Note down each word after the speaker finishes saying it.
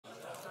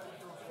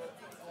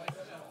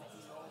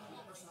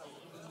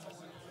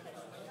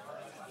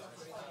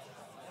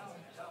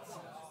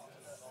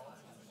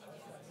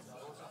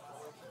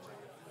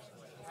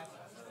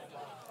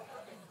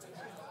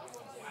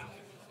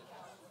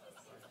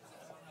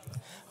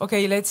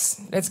Okay,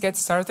 let's get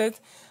started.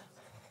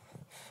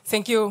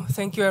 Thank you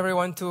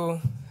everyone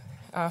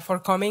for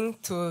coming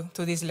to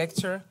this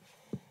lecture,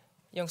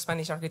 Young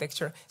Spanish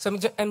Architecture. So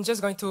I'm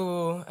just going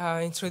to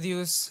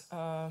introduce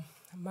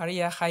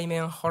Maria, Jaime,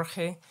 and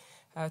Jorge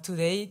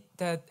today.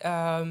 That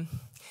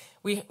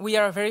we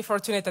are very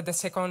fortunate at the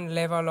second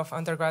level of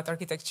undergrad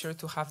architecture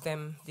to have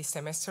them this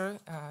semester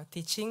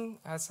teaching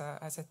as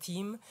a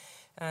team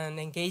and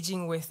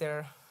engaging with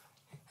their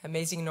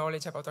amazing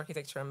knowledge about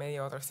architecture and many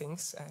other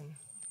things, and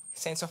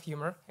sense of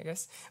humor, I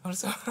guess,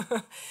 also.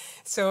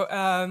 So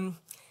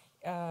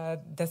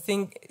the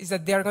thing is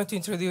that they are going to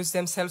introduce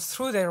themselves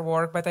through their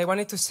work, but I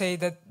wanted to say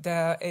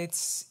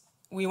that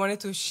we wanted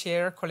to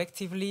share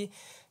collectively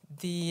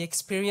the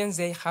experience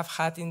they have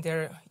had in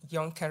their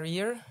young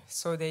career.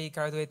 So they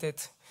graduated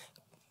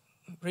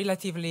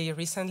relatively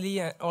recently,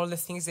 and all the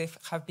things they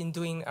have been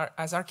doing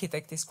as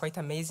architects is quite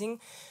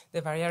amazing.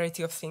 The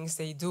variety of things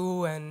they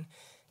do and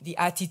the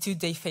attitude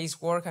they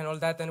face work and all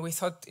that, and we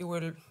thought it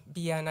will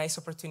be a nice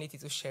opportunity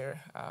to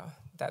share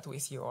that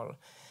with you all,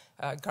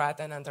 grad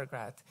and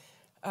undergrad.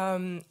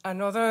 I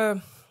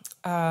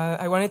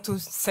wanted to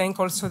thank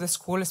also the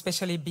school,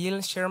 especially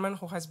Bill Sherman,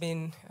 who has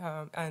been,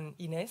 and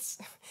Ines,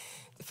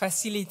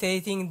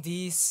 facilitating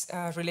this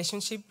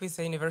relationship with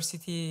the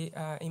university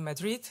in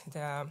Madrid,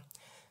 the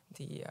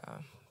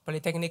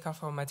Polytechnic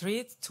of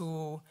Madrid,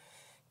 to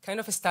kind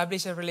of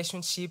establish a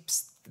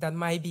relationships that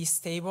might be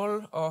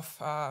stable of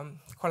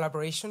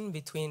collaboration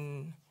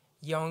between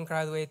young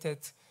graduated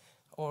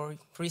or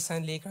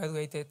recently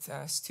graduated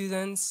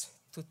students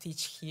to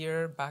teach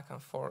here back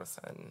and forth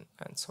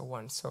and so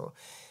on. So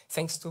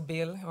thanks to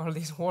Bill, all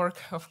this work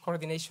of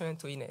coordination, and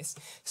to Ines.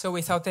 So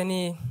without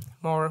any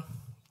more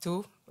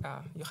ado,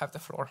 you have the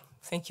floor.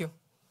 Thank you.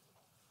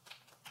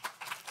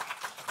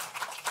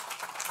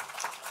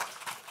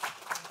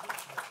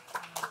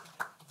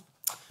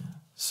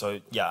 So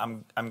yeah,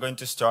 I'm going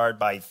to start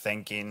by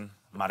thanking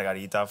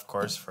Margarita, of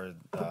course, for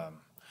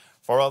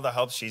all the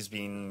help she's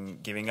been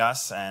giving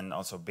us, and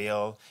also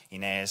Bill,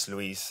 Ines,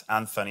 Luis,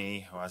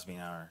 Anthony, who has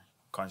been our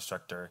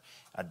constructor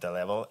at the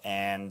level.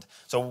 And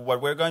so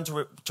what we're going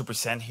to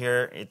present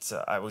here, it's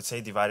I would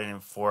say divided in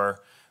four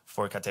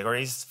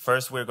categories.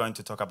 First, we're going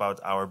to talk about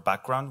our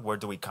background. Where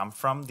do we come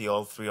from, the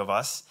all three of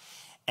us?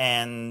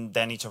 And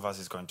then each of us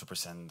is going to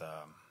present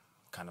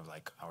kind of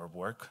like our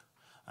work.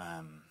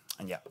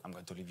 And yeah, I'm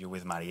going to leave you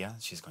with Maria.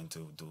 She's going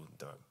to do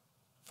the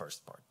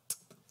first part.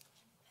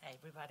 Hey,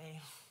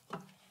 everybody.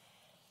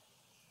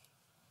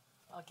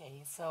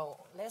 Okay,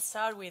 so let's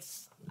start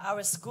with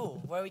our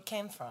school, where we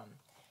came from.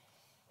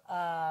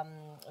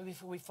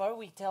 Before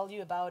we tell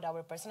you about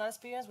our personal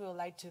experience, we would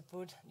like to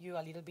put you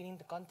a little bit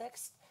into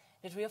context.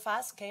 The three of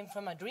us came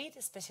from Madrid,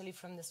 especially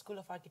from the School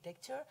of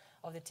Architecture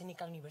of the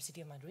Technical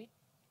University of Madrid.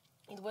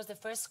 It was the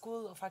first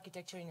school of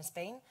architecture in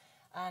Spain,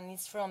 and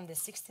it's from the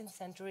 16th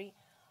century.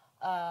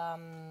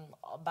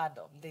 But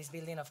this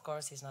building, of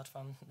course, is not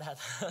from that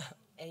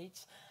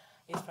age.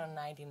 It's from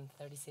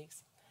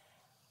 1936.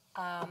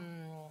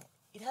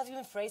 It has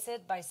been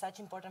phrased by such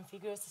important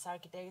figures as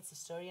architects,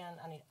 historian,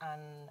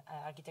 and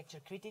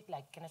architecture critic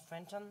like Kenneth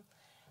Frenton.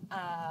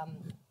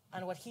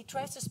 And what he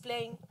tries to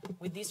explain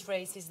with this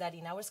phrase is that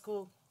in our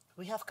school,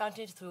 we have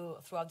counted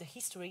throughout the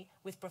history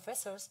with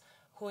professors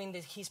who in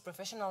his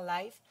professional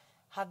life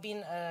have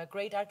been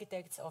great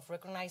architects of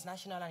recognized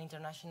national and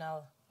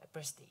international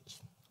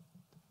prestige.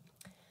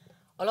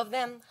 All of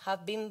them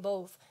have been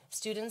both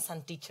students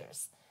and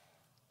teachers,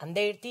 and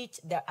their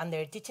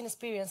teaching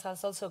experience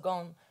has also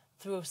gone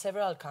through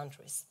several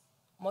countries.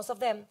 Most of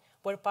them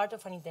were part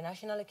of an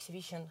international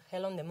exhibition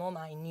held on the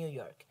MoMA in New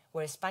York,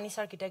 where Spanish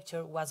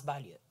architecture was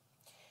valued.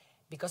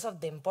 Because of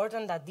the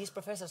importance that these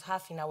professors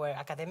have in our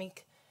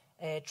academic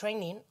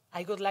training,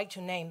 I would like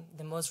to name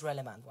the most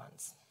relevant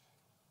ones.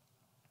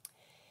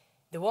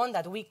 The one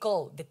that we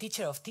call the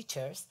teacher of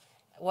teachers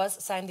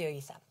was Sanz de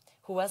Oiza,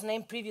 who was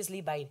named previously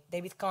by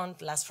David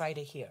Conte last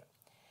Friday here.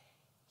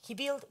 He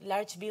built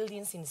large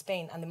buildings in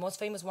Spain, and the most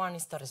famous one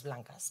is Torres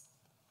Blancas.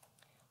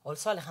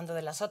 Also Alejandro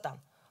de la Sota,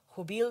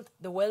 who built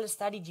the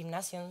well-studied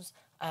gymnasiums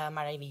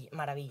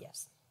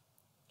Maravillas.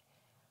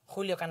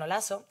 Julio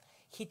Canolaso,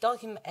 he taught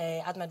him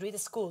at Madrid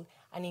School,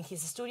 and in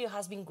his studio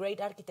has been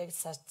great architects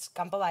such as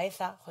Campbell,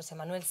 José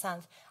Manuel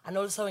Sanz, and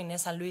also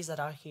Ines and Luis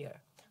that are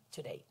here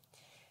today.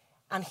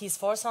 And his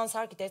four sons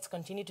architects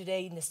continue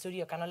today in the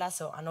studio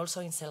Canolaso and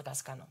also in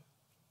Selgas Cano.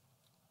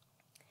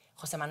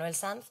 José Manuel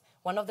Sanz,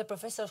 one of the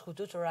professors who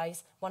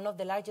tutorized one of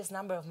the largest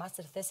number of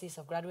master theses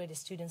of graduate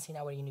students in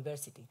our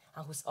university,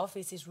 and whose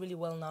office is really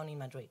well known in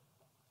Madrid.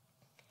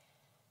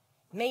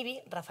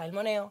 Maybe Rafael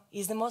Moneo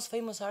is the most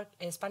famous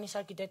Spanish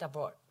architect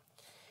abroad.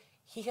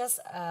 He has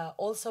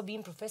also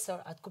been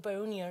professor at Cooper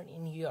Union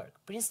in New York,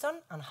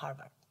 Princeton, and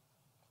Harvard.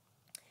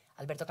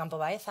 Alberto Campo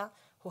Baeza,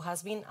 who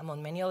has been,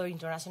 among many other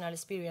international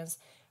experience,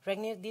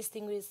 Regnier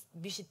Distinguished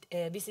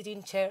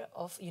Visiting Chair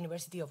of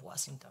University of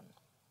Washington.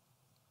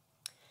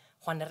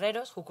 Juan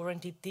Herreros, who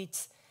currently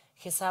teaches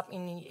HESAP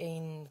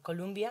in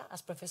Columbia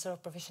as professor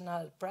of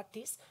professional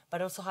practice,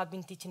 but also have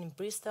been teaching in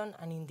Princeton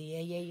and in the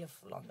AA of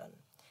London.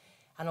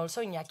 and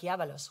also Iñaki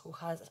Ábalos,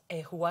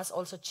 who was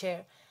also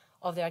chair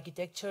of the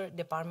architecture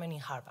department in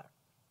Harvard.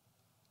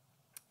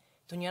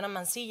 Tuñón and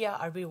Mansilla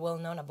are very well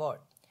known abroad,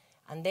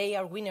 and they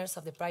are winners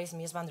of the prize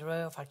Mies van der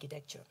Rohe of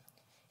architecture.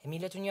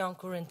 Emilio Tuñón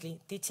currently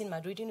teaches in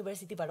Madrid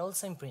University, but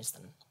also in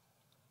Princeton.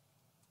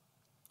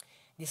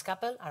 This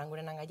couple,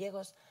 Aranguren and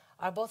Gallegos,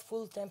 are both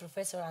full-time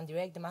professors and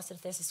direct the master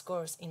thesis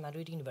course in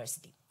Madrid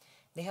University.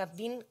 They have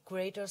been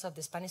curators of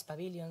the Spanish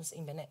pavilions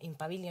in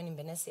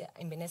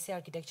Venezia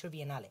Architecture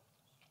Biennale.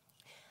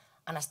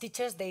 And as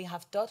teachers, they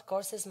have taught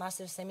courses,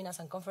 master seminars,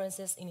 and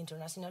conferences in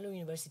international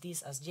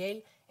universities as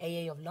Yale,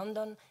 AA of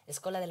London,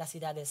 Escola de la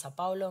Ciudad de Sao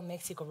Paulo,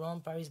 Mexico, Rome,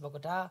 Paris,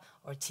 Bogotá,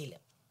 or Chile.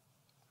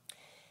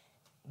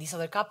 This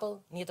other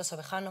couple, Nietos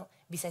Ovejano,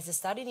 besides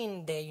studying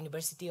in the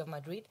University of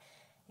Madrid,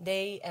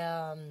 they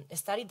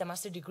studied a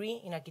master's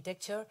degree in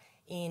architecture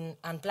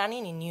and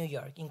planning in New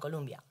York, in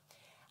Columbia.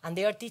 And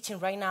they are teaching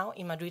right now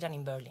in Madrid and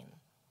in Berlin.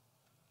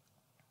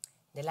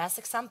 The last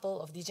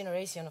example of this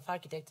generation of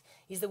architects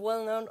is the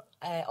well-known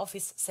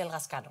office Cel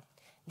Gascano.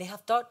 They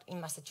have taught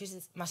in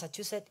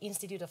Massachusetts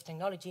Institute of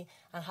Technology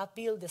and have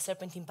built the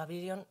Serpentine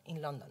Pavilion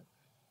in London.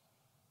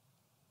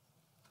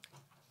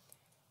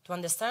 To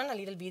understand a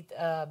little bit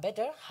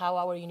better how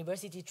our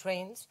university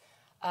trains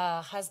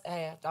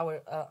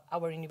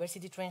our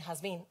university train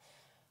has been,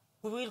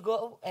 we will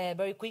go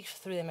very quick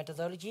through the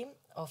methodology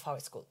of our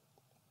school.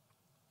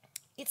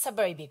 It's a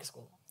very big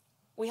school.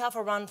 We have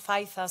around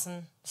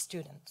 5,000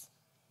 students.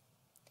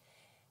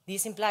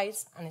 This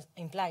implies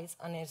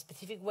a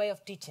specific way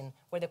of teaching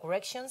where the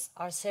corrections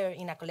are shared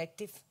in a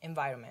collective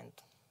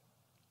environment.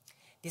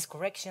 These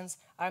corrections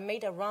are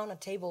made around a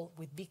table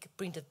with big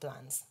printed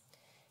plans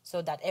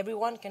so that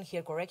everyone can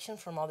hear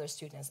corrections from other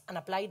students and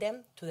apply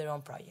them to their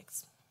own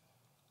projects.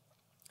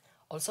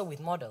 Also with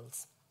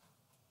models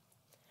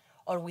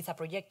or with a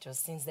projector,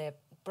 since the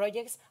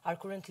projects are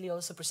currently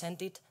also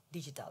presented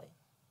digitally.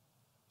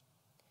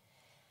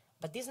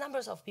 But this number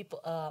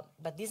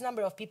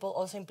of people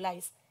also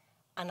implies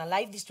an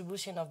alive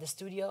distribution of the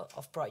studio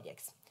of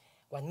projects,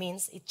 what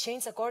means it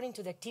changes according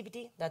to the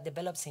activity that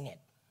develops in it.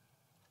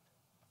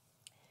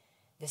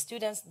 The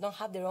students don't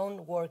have their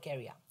own work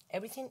area.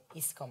 Everything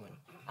is common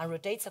and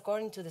rotates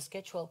according to the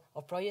schedule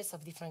of projects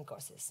of different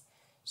courses.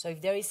 So if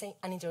there is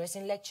an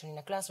interesting lecture in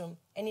a classroom,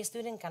 any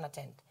student can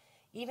attend,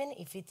 even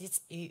if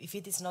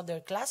it is not their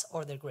class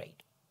or their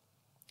grade.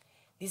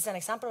 This is an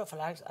example of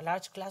a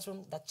large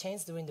classroom that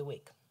changes during the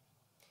week,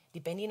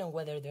 depending on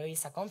whether there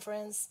is a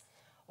conference,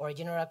 or a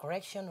general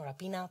correction, or a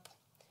pin-up,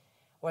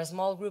 or a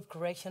small group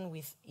correction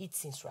with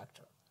each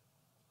instructor.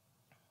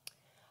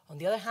 On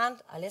the other hand,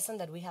 a lesson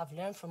that we have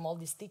learned from all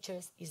these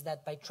teachers is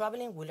that by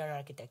traveling, we learn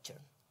architecture.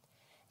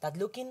 That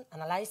looking,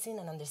 analyzing,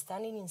 and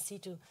understanding in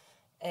situ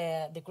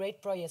the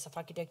great projects of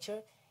architecture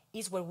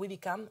is where we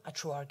become a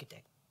true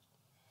architect.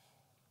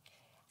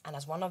 And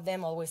as one of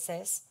them always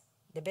says,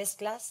 the best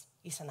class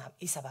is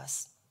a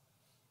bus.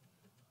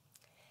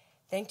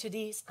 Thanks to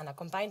this, and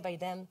accompanied by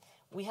them,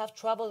 we have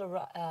traveled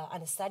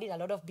and studied a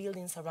lot of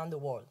buildings around the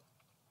world.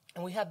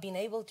 And we have been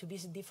able to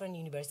visit different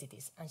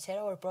universities and share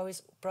our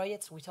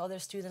projects with other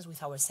students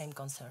with our same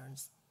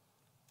concerns.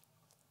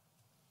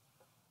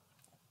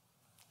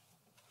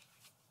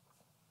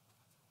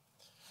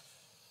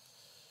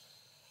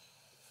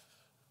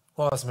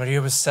 Well, as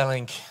Maria was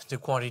telling, the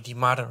quantity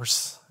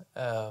matters.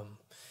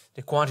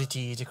 The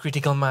quantity, the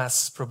critical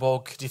mass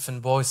provoke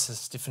different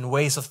voices, different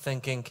ways of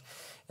thinking,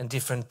 and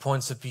different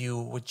points of view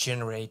which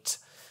generate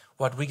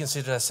what we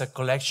consider as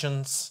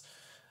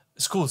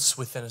schools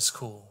within a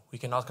school. We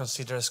cannot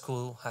consider a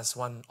school as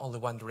only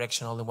one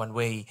direction, only one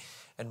way,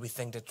 and we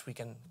think that we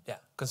can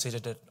consider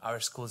that our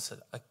school is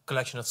a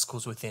collection of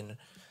schools within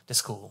the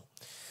school.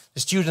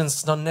 The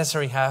students don't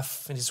necessarily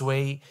have in this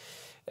way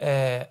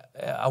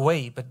a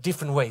way, but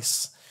different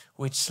ways,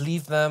 which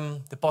leave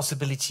them the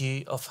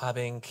possibility of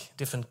having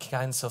different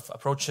kinds of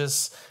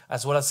approaches,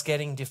 as well as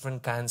getting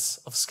different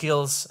kinds of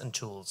skills and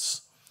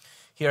tools.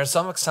 Here are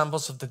some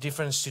examples of the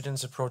different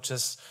students'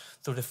 approaches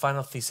through the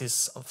final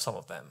thesis of some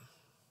of them.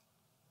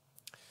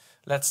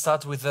 Let's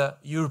start with the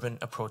urban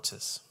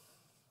approaches.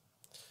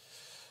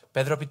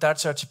 Pedro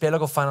Pitarch's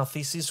archipelago final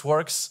thesis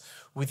works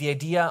with the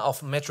idea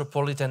of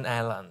metropolitan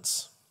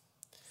islands.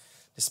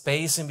 The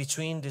space in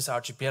between this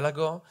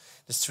archipelago,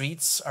 the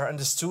streets, are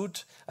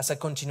understood as a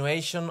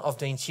continuation of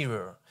the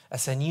interior,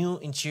 as a new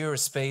interior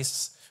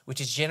space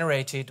which is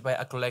generated by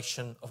a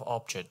collection of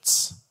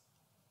objects.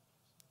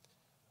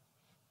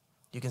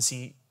 You can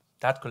see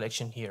that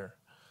collection here.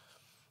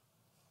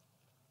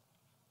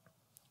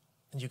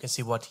 And you can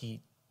see what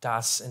he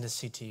does in the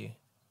city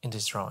in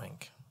this drawing.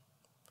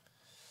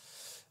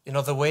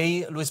 Another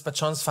way, Luis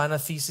Pachon's final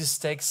thesis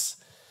takes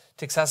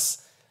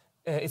us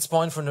its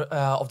point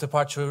of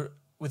departure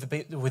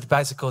with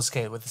bicycle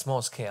scale, with a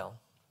small scale.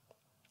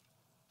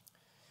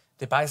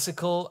 The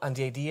bicycle and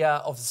the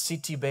idea of the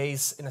city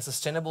base in a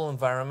sustainable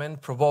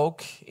environment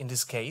provoke, in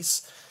this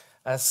case,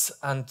 as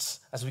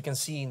we can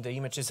see in the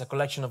images, a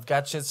collection of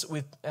gadgets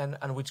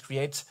and which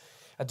create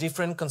a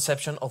different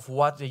conception of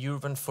what the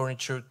urban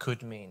furniture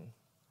could mean.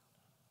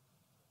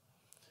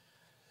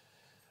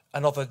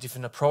 Another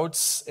different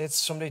approach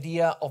is from the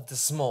idea of the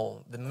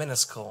small, the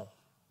minuscule.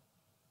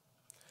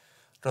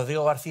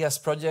 Rodrigo Garcia's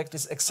project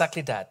is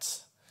exactly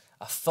that,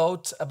 a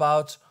thought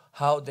about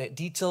how the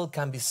detail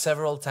can be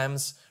several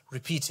times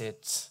repeated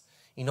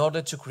in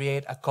order to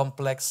create a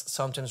complex,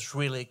 sometimes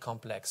really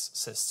complex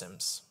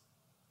systems.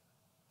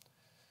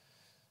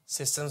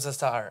 Systems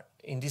that are,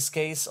 in this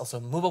case, also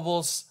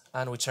movables,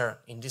 and which are,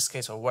 in this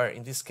case, or were,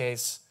 in this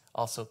case,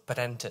 also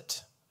patented.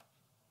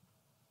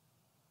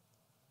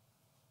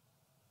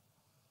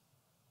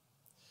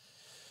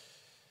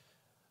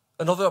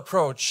 Another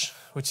approach,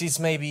 which is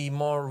maybe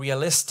more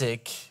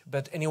realistic,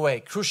 but anyway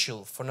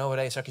crucial for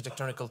nowadays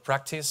architectonical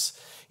practice,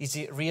 is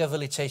the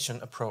rehabilitation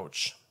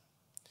approach.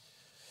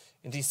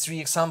 In these three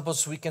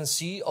examples, we can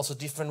see also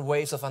different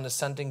ways of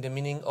understanding the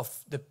meaning of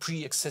the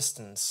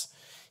pre-existence.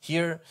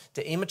 Here,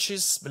 the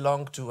images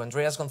belong to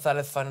Andreas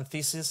González's final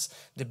thesis.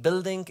 The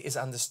building is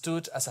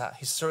understood as a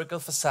historical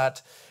facade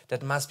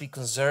that must be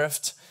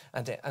conserved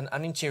and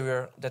an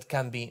interior that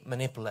can be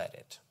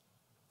manipulated,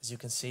 as you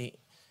can see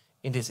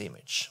in this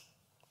image.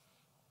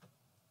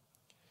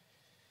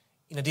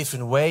 In a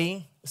different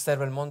way, Esther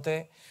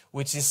Belmonte,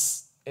 which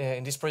is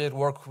in this project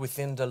work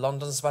within the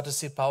London's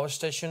Battersea Power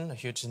Station, a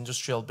huge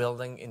industrial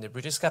building in the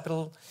British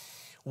capital,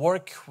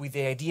 work with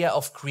the idea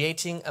of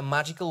creating a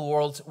magical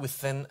world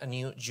within a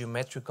new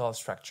geometrical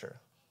structure.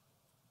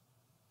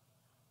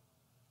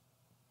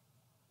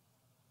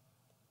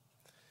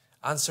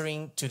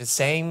 Answering to the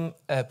same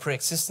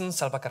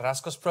pre-existence, Alba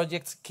Carrasco's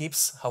project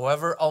keeps,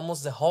 however,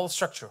 almost the whole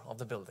structure of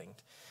the building.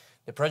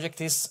 The project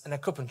is an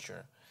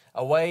acupuncture,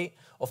 a way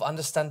of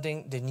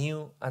understanding the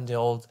new and the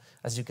old,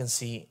 as you can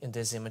see in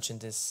this image, in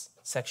these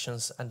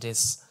sections and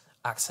this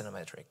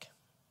axonometric.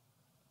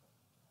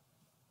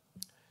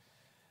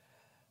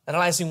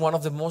 Analyzing one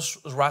of the most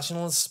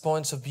rationalist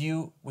points of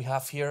view, we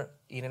have here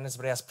Irene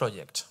Brea's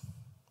project.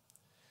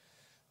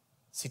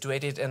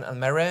 Situated in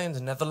Almere in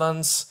the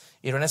Netherlands,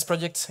 Irene's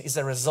project is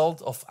a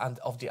result of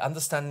the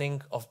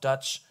understanding of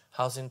Dutch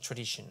housing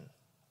tradition,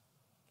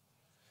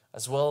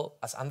 as well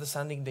as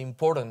understanding the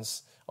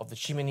importance of the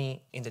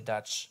chimney in the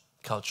Dutch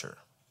culture.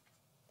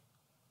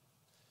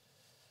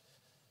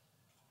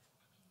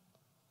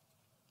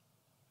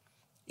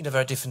 In a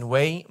very different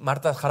way,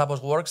 Marta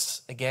Jarabos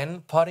works,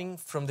 again, parting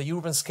from the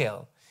urban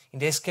scale, in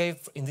this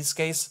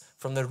case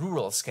from the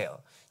rural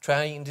scale,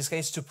 trying in this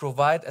case to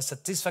provide a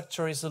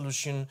satisfactory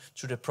solution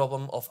to the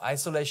problem of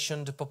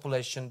isolation, the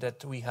population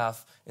that we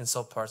have in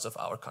some parts of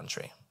our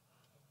country.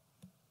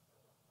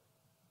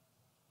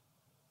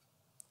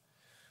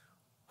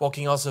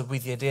 Working also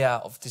with the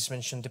idea of this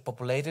mentioned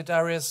depopulated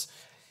areas,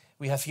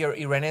 we have here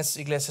Irene's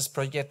Iglesias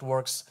project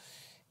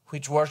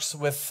which works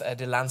with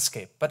the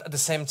landscape, but at the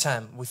same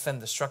time within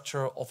the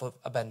structure of an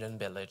abandoned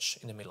village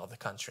in the middle of the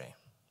country.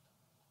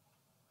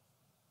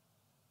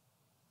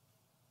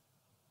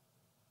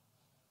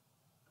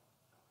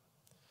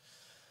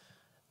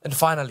 And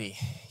finally,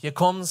 here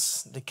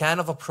comes the kind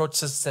of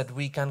approaches that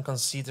we can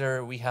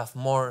consider we have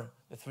more,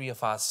 the three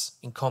of us,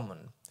 in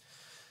common.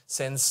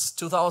 Since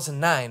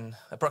 2009,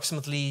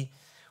 approximately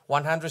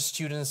 100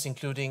 students,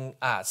 including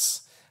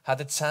us, had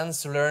the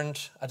chance to learn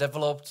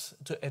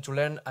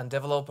and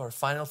develop our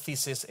final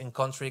thesis in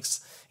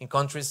countries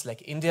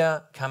like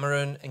India,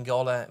 Cameroon,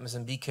 Angola,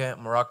 Mozambique,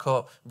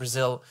 Morocco,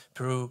 Brazil,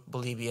 Peru,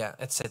 Bolivia,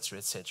 etc.,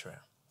 etc.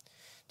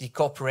 The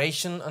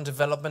cooperation and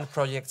development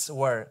projects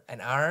were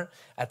and are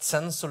a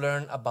chance to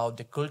learn about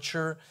the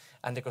culture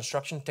and the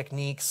construction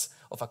techniques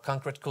of a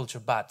concrete culture,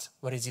 but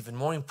what is even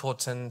more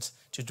important,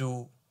 to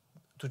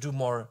do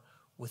more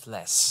with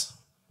less.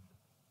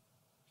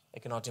 I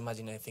cannot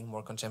imagine anything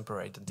more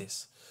contemporary than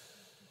this.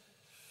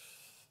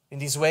 In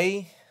this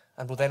way,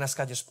 Almudena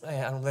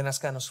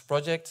Ascano's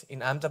project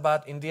in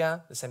Ahmedabad,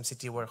 India, the same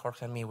city where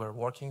Jorge and me were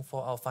working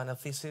for our final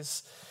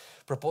thesis,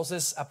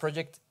 proposes a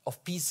project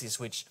of pieces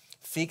which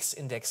fix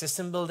in the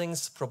existing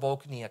buildings,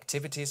 provoke new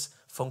activities,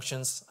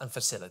 functions, and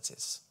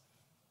facilities.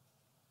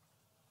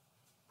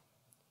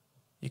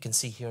 You can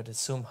see here the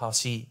zoom, how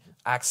she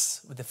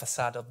acts with the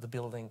facade of the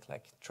building,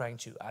 like trying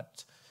to add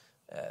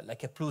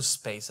like a plus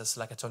spaces,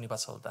 like a Tony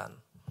Basel done.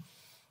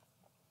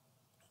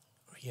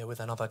 Here with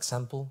another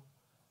example,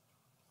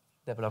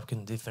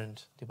 developing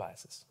different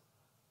devices.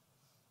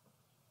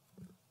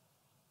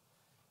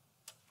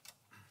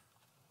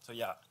 So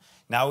yeah,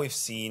 now we've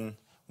seen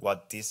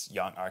what these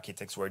young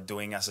architects were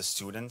doing as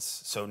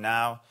students. So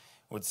now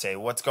I would say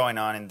what's going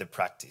on in the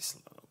practice,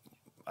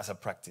 as a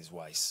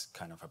practice-wise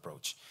kind of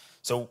approach.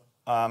 So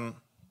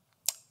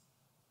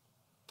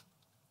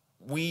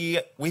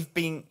we've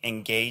been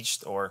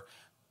engaged, or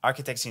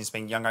architects in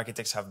Spain, young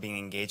architects have been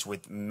engaged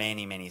with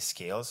many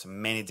scales,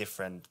 many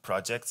different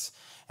projects.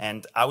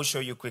 And I will show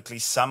you quickly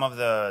some of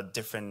the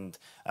different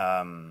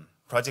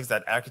projects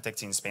that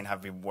architects in Spain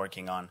have been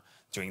working on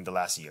during the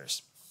last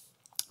years.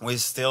 We've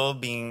still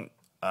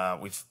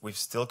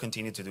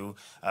continued to do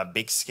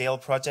big scale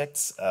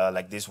projects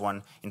like this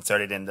one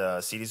inserted in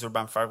the city's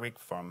urban fabric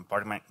from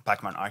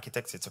Pacman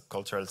Architects. It's a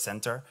cultural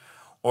center.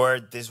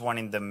 Or this one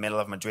in the middle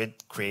of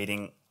Madrid,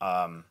 creating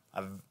an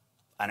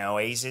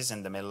oasis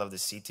in the middle of the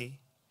city.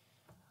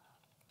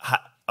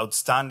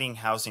 outstanding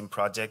housing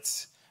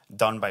projects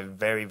done by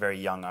very, very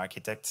young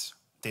architects.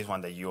 This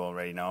one that you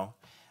already know.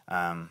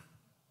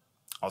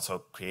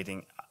 Also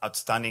creating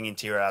outstanding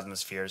interior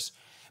atmospheres.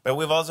 But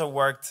we've also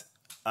worked,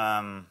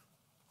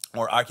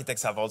 or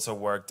architects have also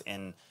worked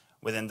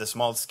within the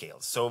small scale.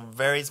 So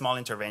very small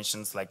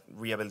interventions like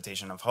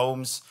rehabilitation of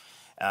homes,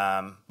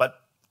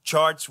 but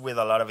charged with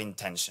a lot of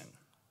intention.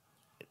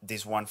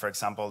 This one, for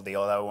example, the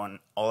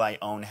All I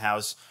Own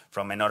house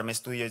from Enorme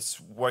Studio is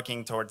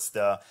working towards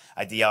the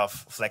idea of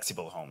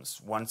flexible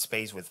homes. One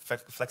space with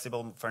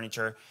flexible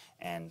furniture,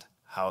 and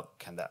how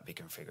can that be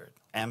configured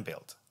and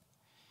built?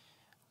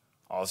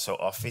 Also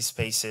office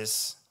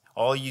spaces.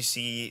 All you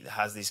see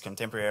has this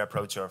contemporary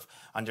approach of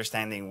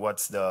understanding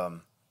what's the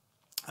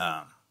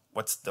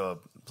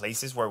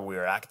places where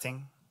we're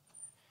acting.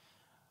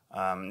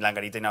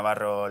 Langarita y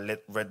Navarro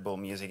Red Bull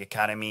Music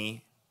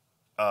Academy,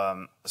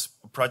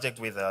 project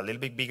with a little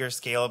bit bigger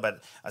scale,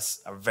 but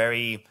a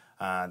very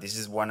this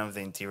is one of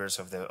the interiors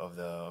of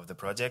the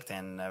project,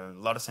 and a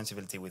lot of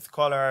sensibility with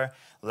color,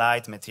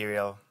 light,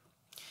 material.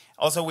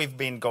 Also, we've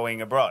been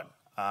going abroad.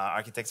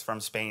 Architects from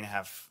Spain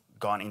have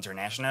gone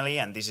internationally,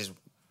 and this is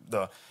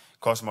the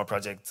Cosmo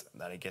project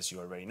that I guess you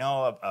already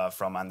know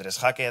from Andres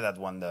Jaque that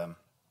won the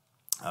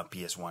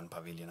PS1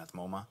 pavilion at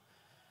MoMA.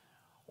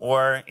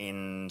 Or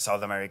in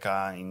South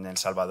America, in El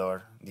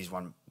Salvador, this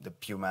one, the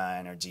Puma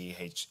Energy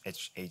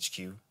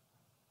HQ.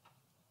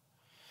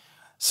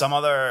 Some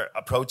other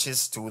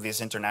approaches to this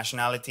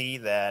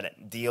internationality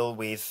that deal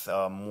with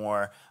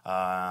more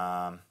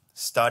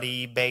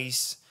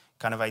study-based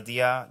kind of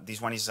idea.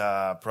 This one is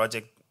a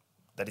project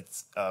that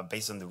it's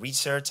based on the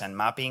research and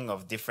mapping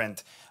of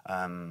different,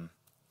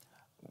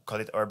 call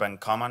it urban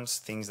commons,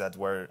 things that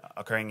were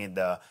occurring in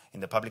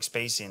the public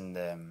space in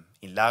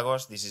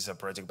Lagos. This is a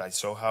project by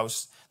Soho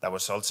House that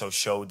was also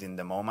showed in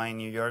the MoMA in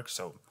New York,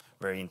 so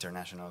very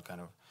international kind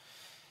of.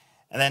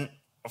 And then,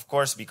 of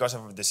course, because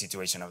of the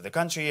situation of the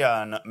country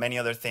and many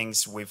other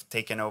things, we've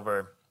taken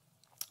over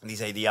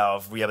this idea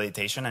of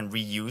rehabilitation and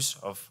reuse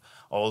of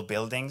old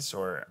buildings,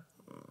 or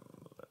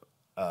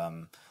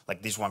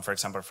like this one, for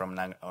example, from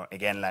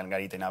again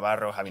Langarita y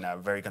Navarro, having a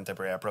very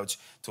contemporary approach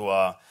to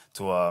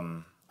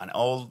an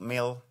old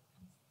mill.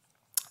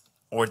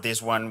 Or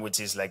this one, which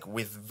is like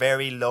with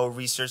very low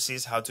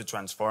resources, how to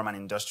transform an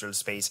industrial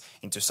space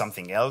into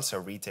something else,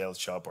 a retail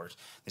shop, or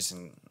this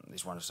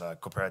one is a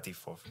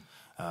cooperative of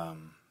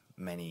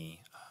many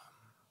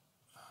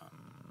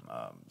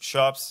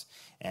shops,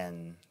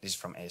 and this is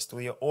from A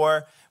Studio.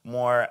 Or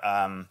more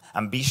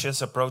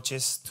ambitious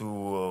approaches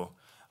to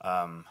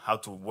how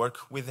to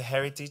work with the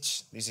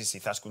heritage. This is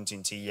Izaskun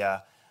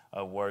Chinchilla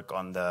work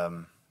on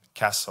the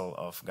castle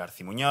of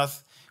García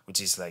Muñoz, which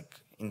is like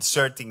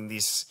inserting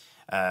this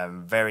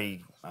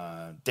very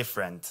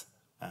different,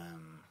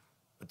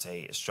 let's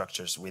say,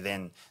 structures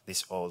within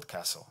this old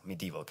castle,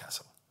 medieval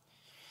castle.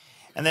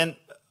 And then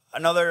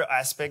another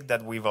aspect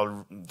that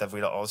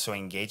we'll also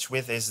engage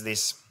with is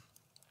this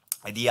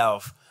idea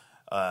of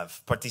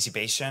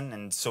participation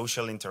and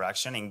social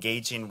interaction,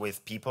 engaging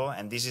with people.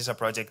 And this is a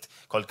project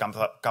called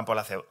Campo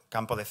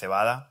de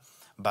Cebada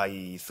by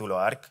Zulo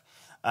Arc.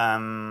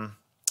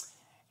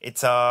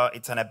 It's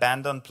an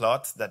abandoned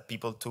plot that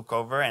people took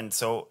over, and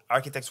so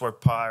architects were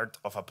part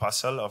of a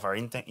puzzle, of our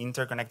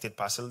interconnected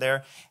puzzle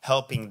there,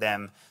 helping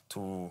them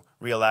to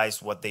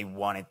realize what they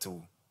wanted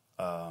to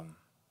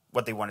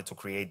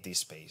create this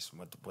space,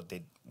 what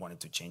they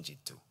wanted to change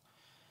it to.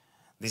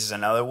 This is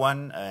another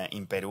one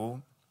in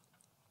Peru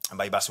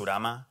by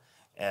Basurama.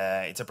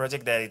 It's a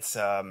project that it's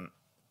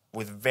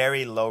with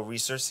very low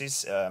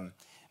resources,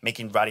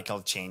 making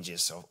radical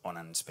changes on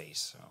a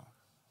space. So,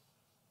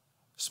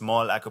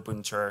 small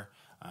acupuncture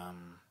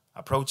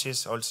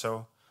approaches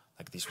also,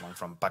 like this one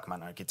from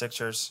Pacman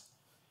Architectures,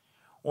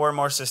 or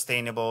more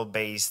sustainable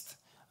based,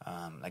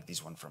 like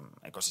this one from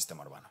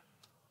Ecosistema Urbano.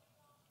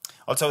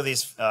 Also,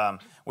 this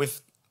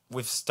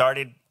we've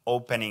started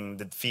opening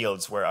the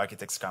fields where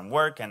architects can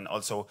work, and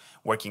also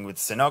working with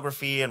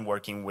scenography and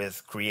working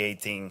with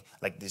creating,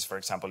 like this, for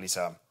example, is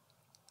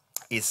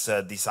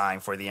a design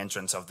for the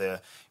entrance of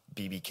the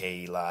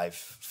BBK Live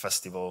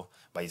Festival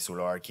by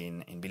Zulo Arc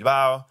in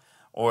Bilbao.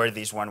 Or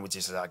this one, which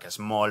is like a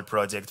small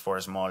project for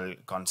a small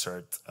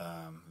concert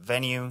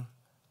venue.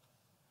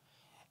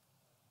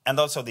 And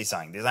also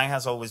design. Design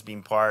has always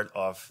been part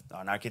of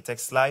an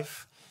architect's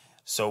life.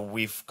 So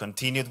we've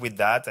continued with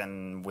that,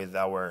 and with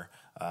our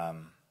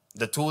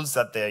the tools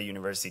that the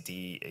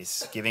university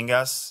is giving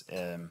us,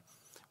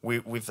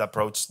 we've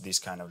approached this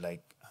kind of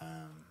like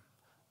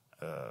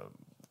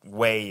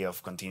way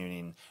of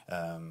continuing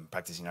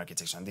practicing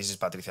architecture. And this is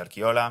Patricia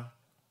Arquiola.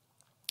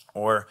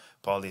 Or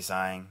Paul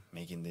Design,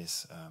 making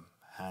these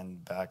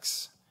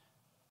handbags.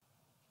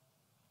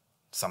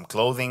 Some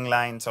clothing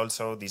lines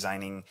also,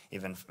 designing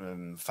even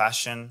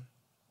fashion.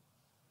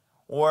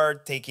 Or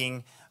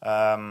taking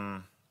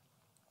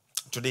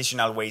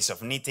traditional ways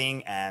of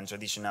knitting and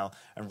traditional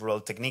and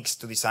rural techniques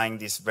to design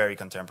this very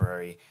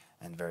contemporary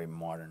and very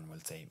modern, we'll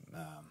say,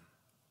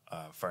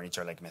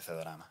 furniture like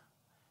Methodorama.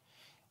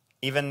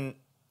 Even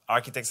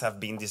architects have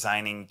been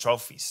designing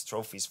trophies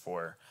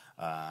for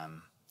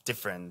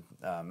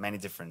many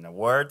different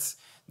awards.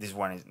 This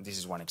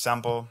is one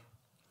example.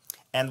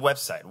 And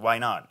website, why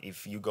not?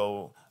 If you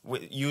go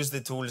use the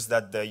tools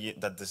that the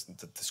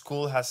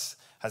school has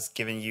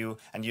given you,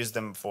 and use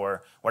them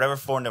for whatever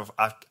form of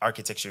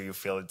architecture you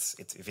feel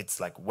if it's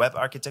like web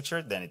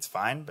architecture, then it's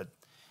fine. But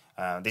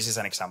this is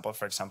an example.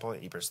 For example,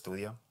 Hyper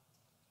Studio.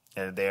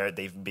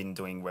 They've been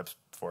doing webs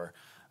for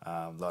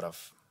a lot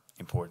of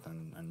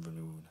important and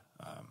renewed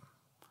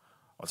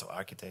also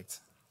architects.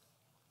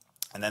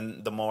 And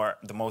then the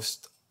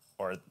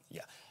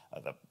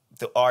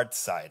art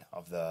side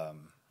of the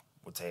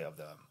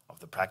of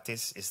the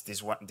practice is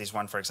this one. This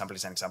one, for example,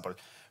 is an example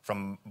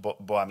from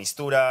Boa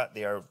Mistura.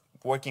 They are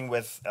working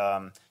with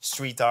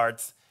street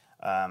art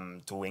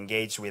to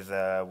engage with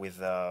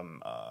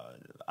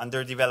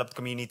underdeveloped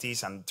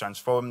communities and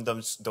transform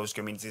those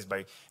communities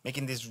by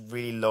making these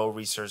really low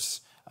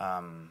resource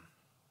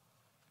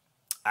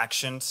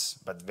actions,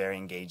 but very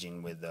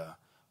engaging with the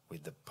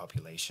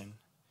population.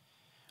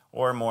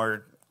 Or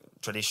more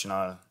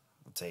traditional,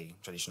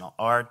 traditional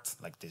art,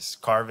 like this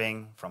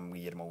carving from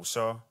Guillermo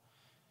Uso,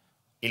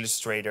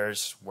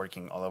 illustrators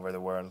working all over the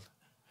world,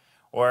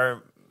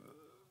 or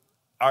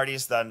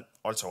artists that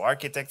also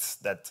architects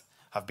that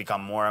have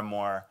become more and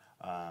more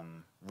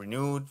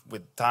renewed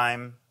with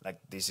time. Like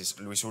this is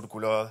Luis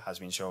Urculo, has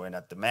been shown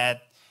at the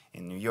Met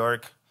in New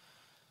York.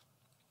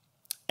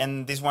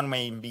 And this one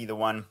may be the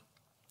one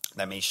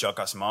that may shock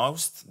us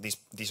most.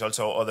 This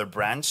also other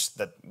branch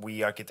that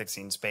we architects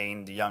in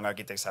Spain, the young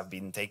architects, have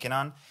been taken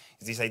on,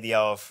 is this idea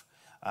of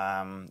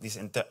this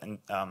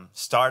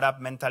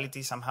startup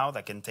mentality somehow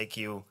that can take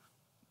you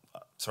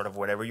sort of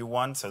whatever you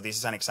want. So this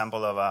is an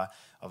example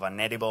of an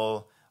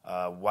edible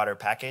water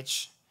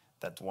package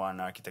that one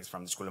architect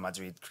from the School of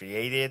Madrid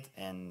created,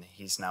 and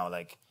he's now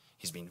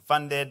he's been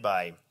funded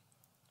by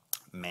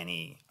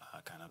many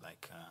kind of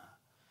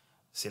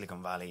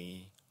Silicon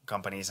Valley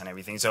companies and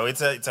everything. So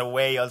it's a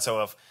way also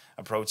of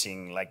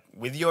approaching,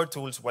 with your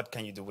tools, what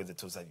can you do with the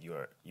tools that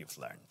you've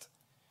learned.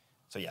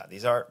 So yeah,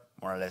 these are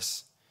more or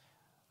less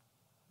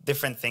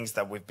different things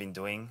that we've been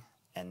doing,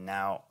 and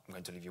now I'm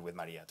going to leave you with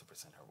Maria to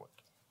present her work.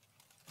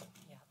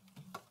 Yeah.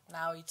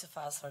 Now each of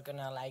us are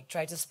gonna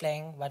try to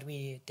explain what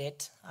we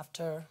did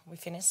after we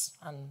finished,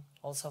 and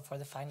also for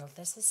the final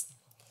thesis.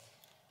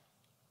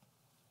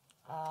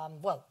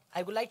 Well,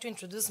 I would like to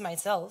introduce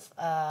myself,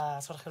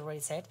 as Jorge already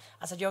said,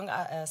 as a young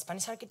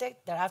Spanish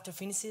architect that after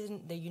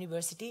finishing the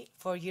university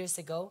 4 years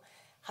ago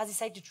has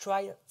decided to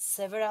try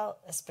several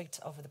aspects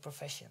of the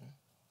profession.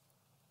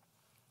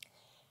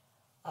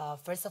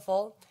 First of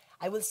all,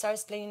 I will start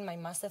explaining my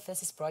master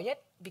thesis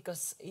project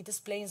because it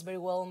explains very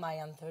well my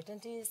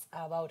uncertainties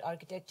about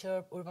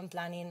architecture, urban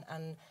planning,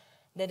 and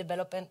the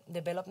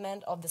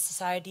development of the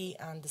society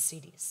and the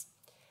cities.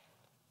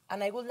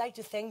 And I would like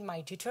to thank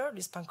my tutor,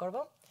 Luis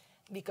Pancorbo,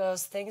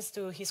 because thanks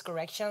to his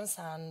corrections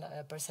and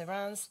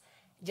perseverance,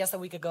 just a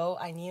week ago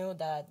I knew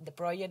that the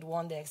project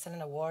won the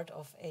Excellent Award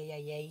of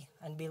AIA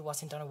and Bill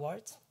Washington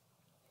Awards.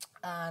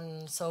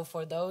 And so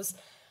for those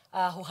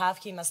who have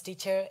him as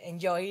teacher,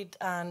 enjoy it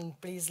and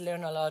please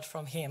learn a lot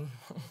from him.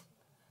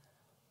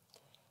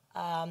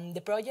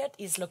 The project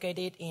is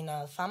located in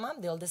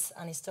Alfama, the oldest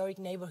and historic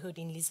neighborhood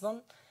in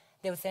Lisbon.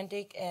 The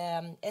authentic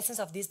essence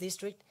of this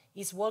district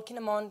is walking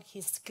among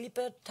his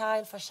clipped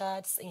tile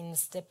facades in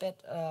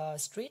stepped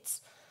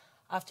streets.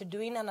 After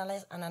doing an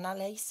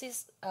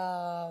analysis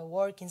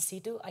work in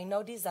situ, I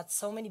noticed that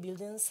so many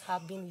buildings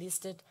have been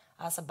listed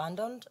as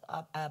abandoned,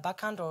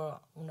 vacant, or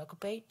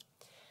unoccupied.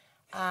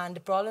 And the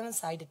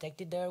problems I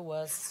detected there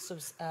was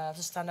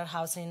substandard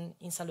housing,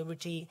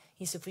 insalubrity,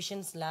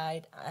 insufficient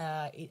light,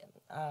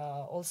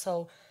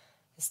 also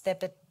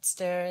stepped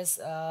stairs,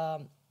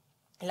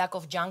 lack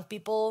of young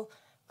people,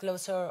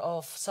 closure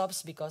of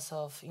shops because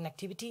of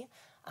inactivity,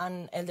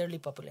 and elderly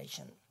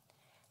population.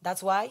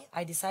 That's why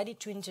I decided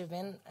to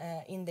intervene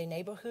in the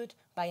neighborhood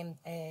by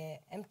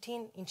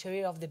emptying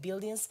interior of the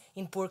buildings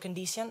in poor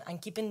condition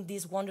and keeping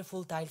these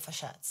wonderful tile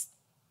facades.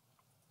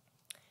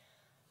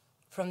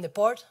 From the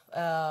port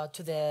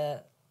to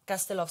the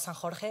Castle of San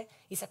Jorge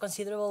is a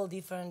considerable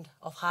difference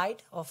of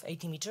height of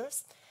 80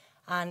 meters,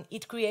 and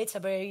it creates a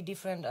very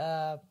different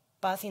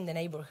path in the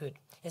neighborhood,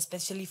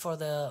 especially for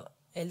the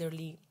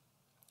elderly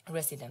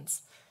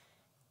residents.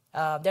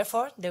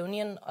 Therefore, the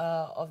union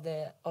of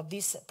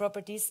these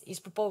properties is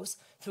proposed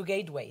through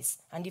gateways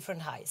and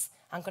different heights,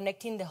 and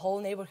connecting the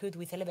whole neighborhood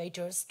with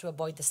elevators to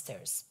avoid the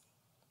stairs.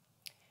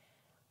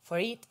 For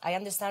it, I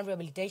understand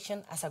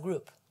rehabilitation as a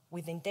group,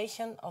 with the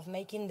intention of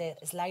making the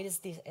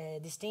slightest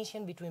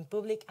distinction between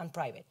public and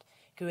private,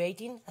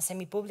 creating a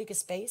semi-public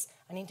space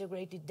and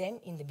integrating them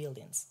in the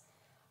buildings.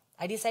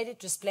 I decided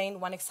to explain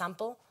one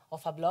example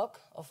of a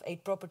block of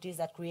 8 properties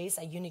that creates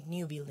a unique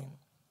new building.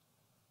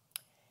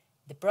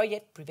 The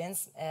project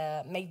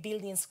make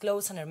buildings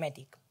closed and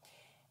hermetic.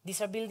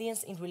 These are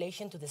buildings in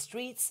relation to the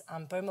streets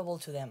and permeable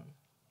to them.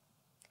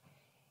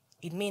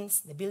 It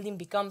means the building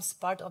becomes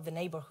part of the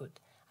neighborhood,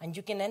 and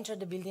you can enter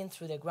the building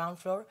through the ground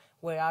floor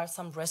where are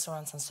some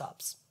restaurants and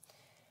shops.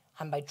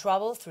 and by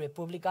travel through the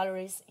public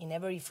galleries in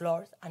every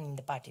floor and in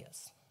the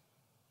patios.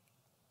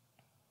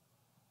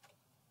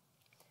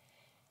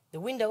 The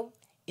window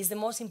is the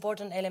most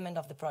important element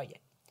of the project.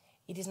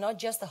 It is not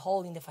just a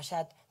hole in the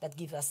facade that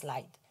gives us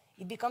light.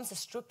 It becomes a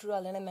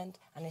structural element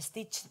and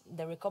stitches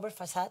the recovered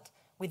facade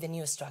with the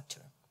new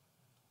structure.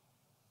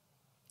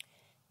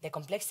 The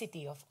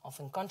complexity of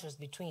encounters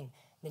between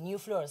the new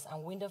floors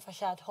and window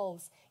facade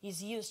holes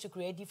is used to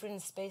create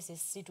different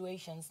spaces,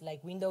 situations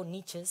like window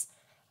niches,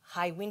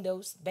 high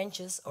windows,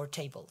 benches, or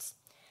tables,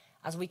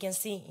 as we can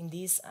see in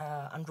this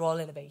unrolled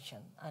elevation,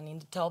 and in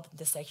the top,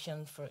 the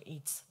section for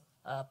each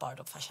part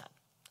of facade.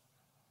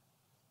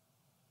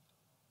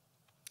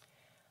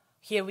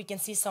 Here we can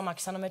see some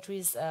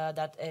axonometries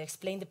that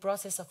explain the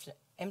process of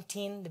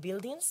emptying the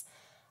buildings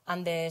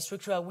and the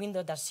structural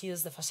window that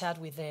seals the facade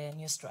with the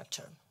new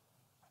structure.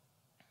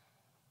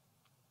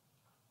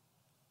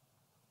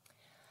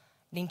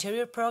 The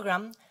interior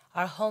program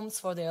are homes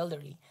for the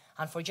elderly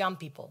and for young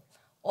people,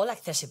 all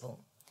accessible.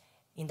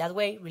 In that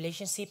way,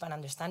 relationship and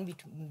understanding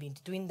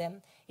between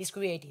them is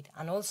created,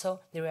 and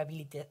also the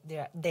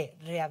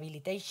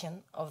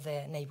rehabilitation of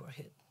the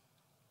neighborhood.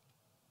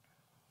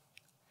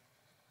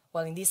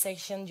 Well, in this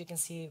section, you can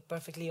see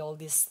perfectly all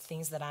these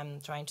things that I'm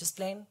trying to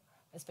explain,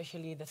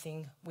 especially the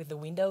thing with the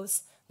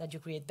windows, that you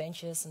create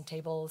benches and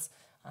tables,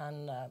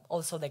 and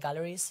also the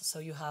galleries, so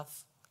you have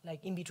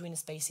like in-between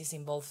spaces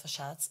in both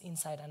facades,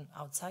 inside and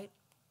outside.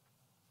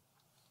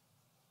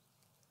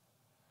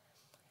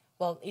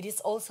 Well, it is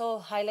also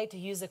highlight to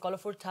use the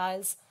colorful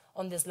tiles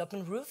on the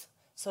sloping roof,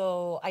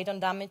 so I don't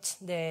damage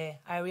the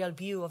aerial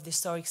view of the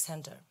historic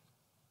center.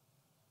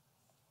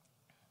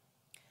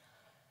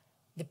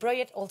 The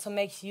project also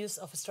makes use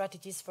of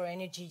strategies for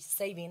energy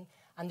saving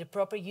and the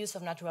proper use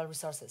of natural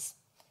resources.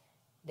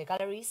 The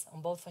galleries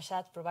on both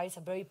facades provides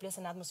a very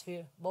pleasant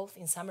atmosphere, both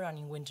in summer and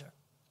in winter.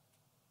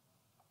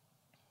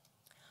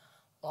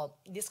 Well,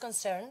 this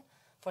concern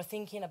for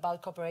thinking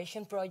about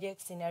cooperation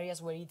projects in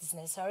areas where it is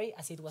necessary,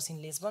 as it was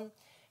in Lisbon,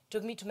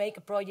 took me to make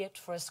a project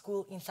for a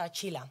school in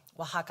Zachila,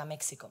 Oaxaca,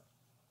 Mexico.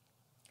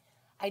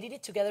 I did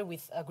it together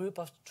with a group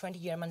of 20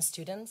 German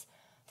students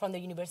from the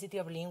University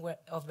of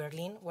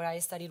Berlin, where I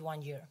studied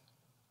 1 year.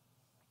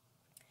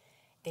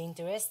 The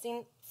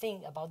interesting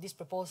thing about this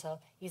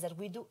proposal is that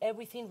we do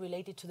everything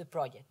related to the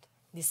project: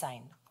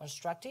 design,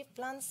 constructive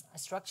plans,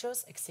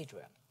 structures,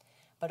 etc.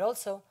 But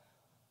also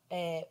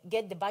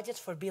get the budget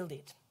for build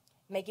it,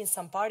 making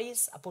some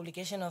parties, a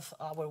publication of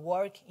our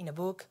work in a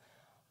book,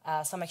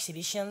 some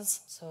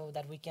exhibitions so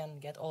that we can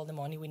get all the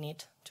money we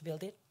need to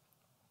build it.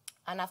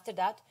 And after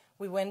that,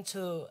 we went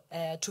to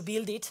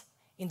build it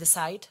in the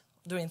site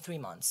during 3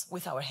 months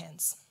with our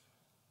hands.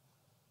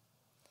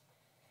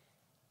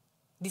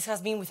 This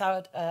has been,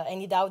 without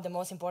any doubt, the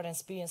most important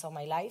experience of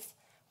my life,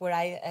 where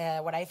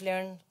I've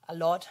learned a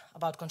lot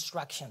about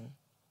construction.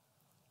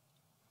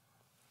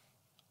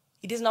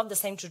 It is not the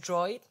same to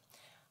draw it,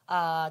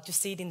 to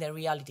see it in the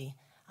reality.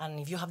 And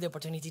if you have the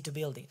opportunity to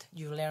build it,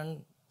 you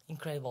learn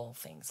incredible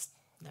things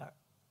there.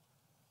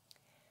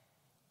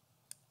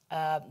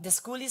 The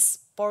school is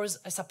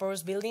a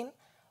porous building,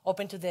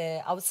 open to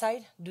the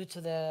outside due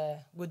to the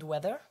good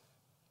weather,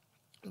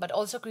 but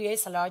also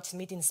creates a large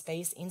meeting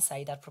space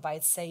inside that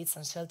provides shades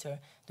and shelter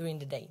during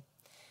the day.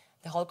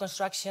 The whole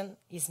construction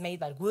is made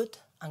by wood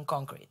and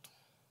concrete.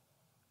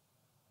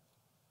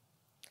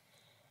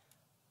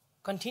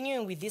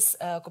 Continuing with these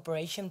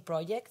cooperation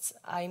projects,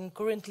 I'm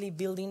currently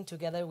building,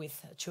 together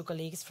with 2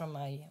 colleagues from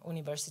my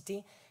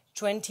university,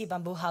 20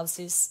 bamboo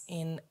houses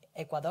in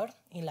Ecuador,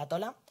 in La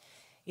Tola.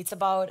 It's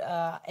about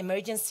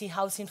emergency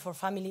housing for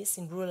families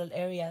in rural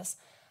areas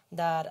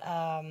that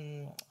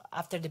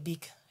after the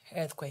big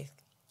earthquake,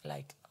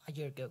 like a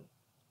year ago.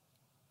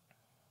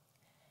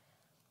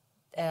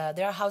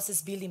 There are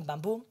houses built in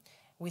bamboo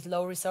with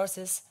low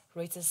resources,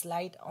 raised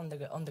light on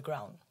the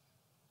ground.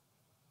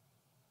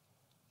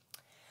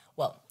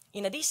 Well,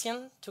 in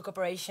addition to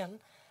cooperation,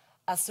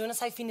 as soon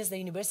as I finished the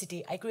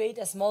university, I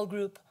created a small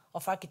group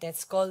of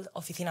architects called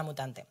Oficina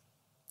Mutante.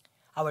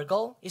 Our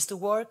goal is to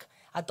work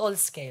at all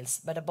scales,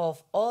 but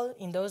above all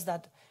in those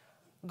that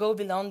go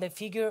beyond the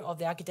figure of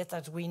the architect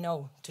that we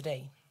know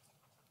today.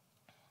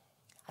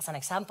 As an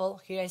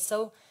example, here I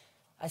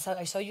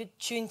show you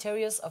 2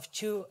 interiors of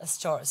 2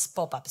 stores,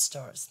 pop-up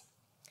stores.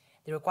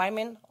 The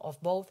requirement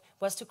of both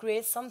was to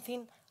create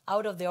something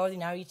out of the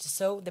ordinary to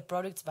show the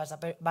products but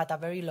at a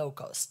very low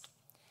cost.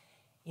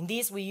 In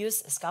this, we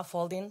use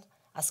scaffolding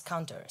as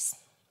counters.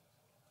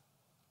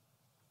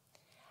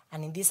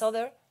 And in this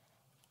other,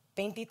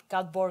 painted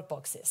cardboard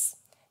boxes.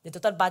 The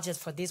total budget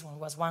for this one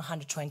was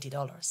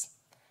 $120.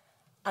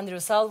 And the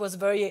result was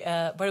very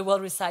well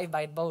received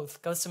by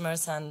both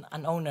customers and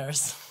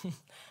owners.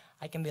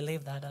 I can't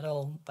believe that at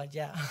all, but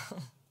yeah.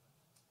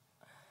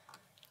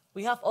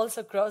 We have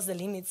also crossed the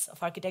limits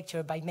of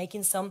architecture by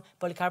making some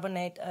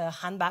polycarbonate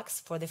handbags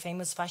for the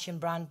famous fashion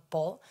brand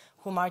Paul,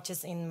 who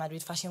marches in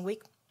Madrid Fashion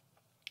Week.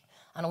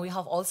 And we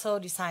have also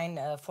designed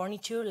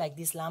furniture like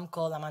this lamp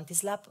called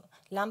Amantis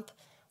lamp,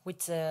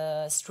 which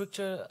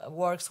structure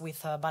works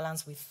with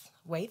balance with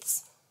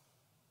weights.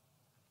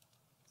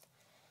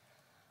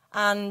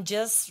 And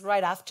just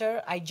right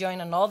after, I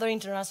joined another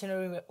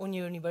international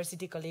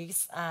university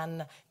colleagues,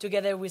 and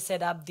together we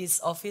set up this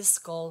office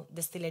called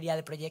Destilería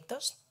de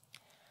Proyectos.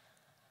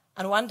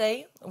 And one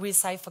day, we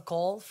received a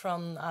call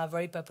from a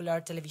very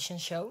popular television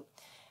show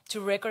to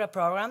record a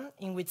program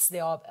in which the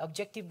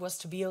objective was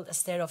to build a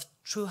stair of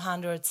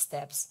 200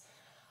 steps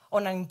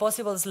on an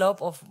impossible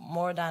slope of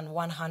more than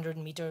 100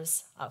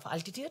 meters of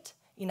altitude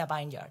in a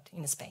vineyard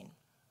in Spain.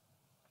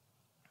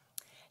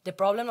 The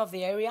problem of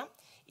the area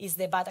is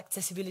the bad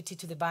accessibility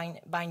to the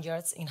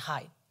vineyards in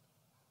height.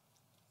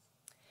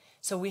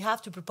 So we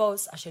have to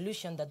propose a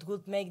solution that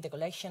would make the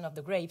collection of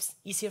the grapes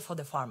easier for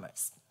the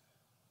farmers.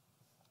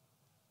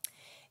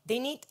 They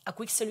need a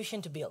quick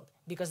solution to build,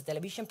 because the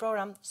television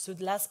program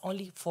should last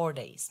only 4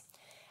 days,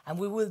 and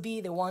we will be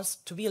the ones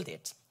to build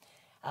it,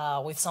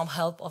 with some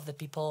help of the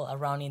people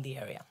around in the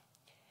area.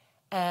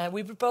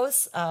 We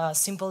propose a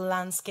simple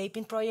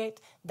landscaping project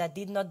that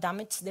did not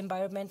damage the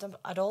environment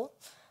at all,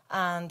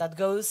 and that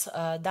goes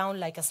down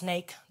like a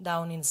snake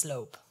down in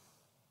slope.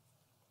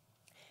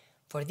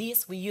 For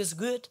this, we use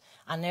wood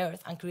and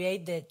earth and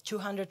create the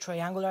 200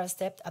 triangular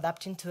step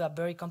adapting to a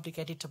very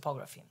complicated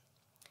topography.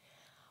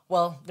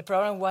 Well, the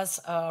program was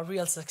a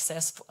real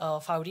success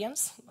of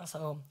audience,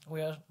 so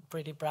we are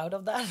pretty proud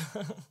of that.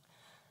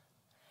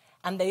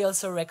 And they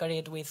also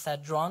recorded with a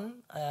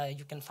drone.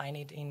 You can find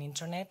it in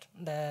internet,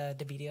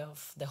 the video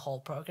of the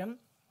whole program.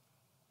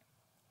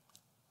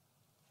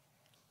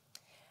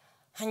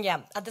 And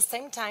yeah, at the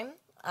same time,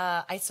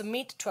 I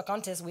submit to a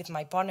contest with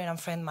my partner and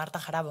friend Marta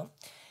Jarabo.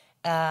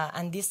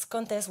 And this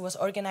contest was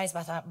organized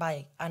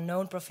by a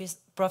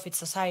non-profit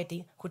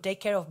society who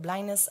take care of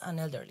blindness and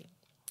elderly.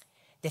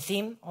 The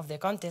theme of the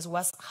contest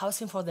was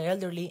housing for the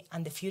elderly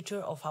and the future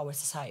of our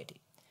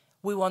society.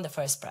 We won the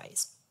first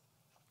prize.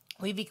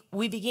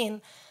 We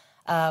begin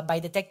by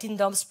detecting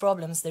those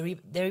problems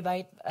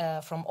derived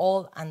from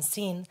all and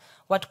seeing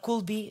what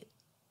could be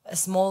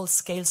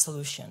small-scale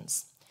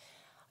solutions.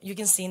 You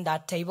can see in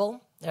that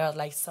table, there are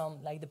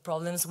the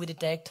problems we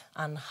detect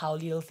and how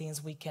little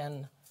things we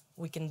can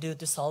do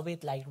to solve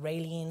it, like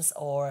railings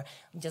or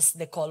just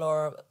the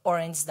color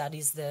orange. That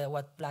is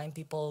what blind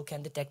people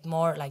can detect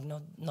more,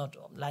 not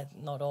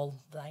all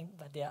blind,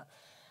 but yeah.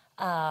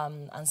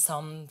 And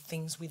some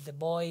things with the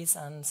voice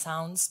and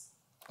sounds.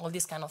 All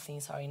these kind of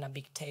things are in a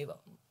big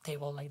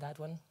table like that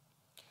one.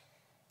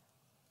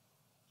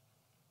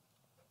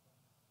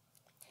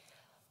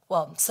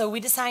 Well, so we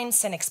designed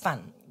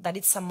Expand. That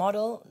it's a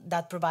model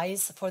that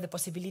provides for the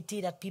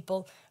possibility that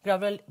people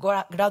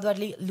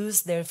gradually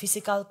lose their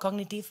physical,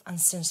 cognitive, and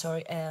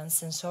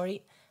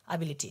sensory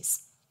abilities.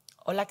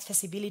 All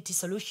accessibility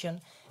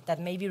solutions that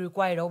may be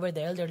required over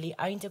the elderly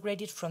are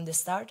integrated from the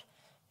start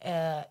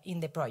in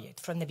the project,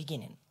 from the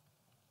beginning.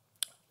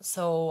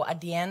 So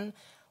at the end,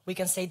 we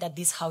can say that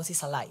this house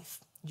is alive.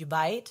 You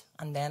buy it,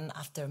 and then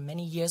after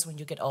many years, when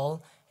you get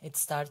old, it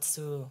starts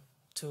to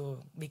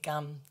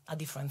become a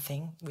different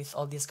thing with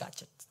all these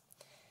gadgets.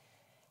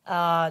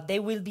 They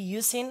will be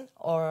using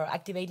or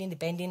activating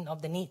depending on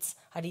the needs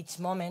at each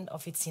moment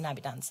of its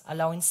inhabitants,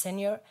 allowing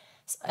seniors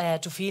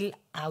to feel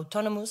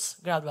autonomous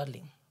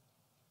gradually.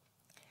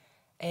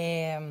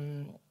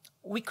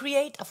 We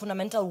create a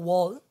fundamental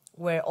wall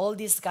where all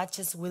these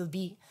gadgets will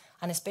be,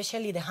 and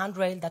especially the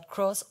handrail that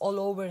cross all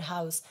over the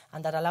house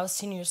and that allows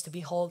seniors to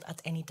be held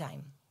at any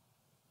time.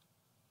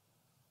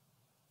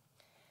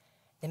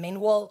 The main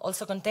wall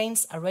also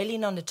contains a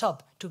railing on the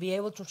top to be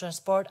able to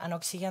transport an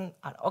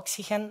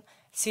oxygen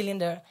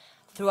cylinder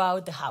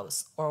throughout the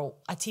house, or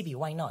a TV,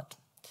 why not?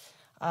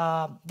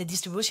 The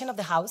distribution of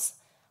the house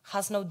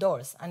has no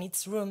doors, and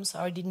its rooms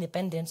are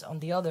independent on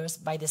the others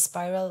by the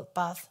spiral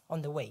path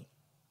on the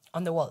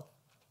wall,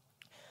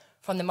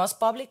 from the most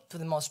public to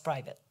the most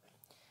private.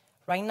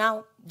 Right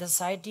now, the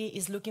society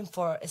is looking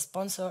for a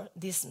sponsor.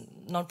 This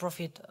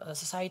non-profit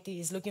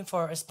society is looking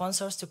for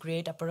sponsors to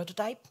create a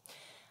prototype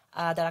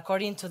that,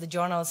 according to the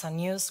journals and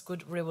news,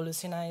 could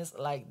revolutionize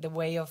the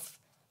way of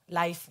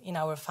life in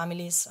our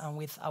families and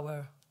with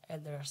our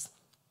elders.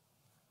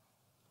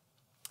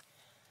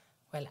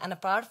 Well, and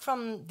apart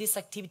from these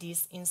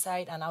activities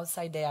inside and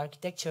outside the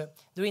architecture,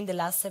 during the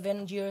last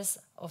 7 years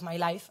of my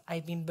life,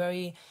 I've been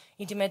very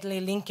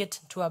intimately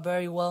linked to a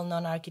very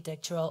well-known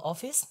architectural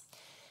office.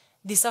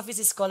 This office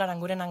is called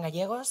Aranguren and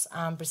Gallegos,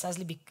 and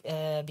precisely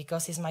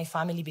because it's my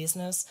family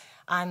business,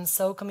 I'm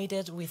so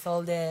committed with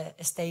all the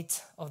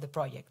states of the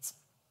projects.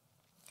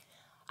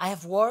 I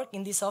have worked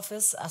in this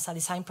office as a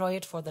design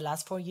project for the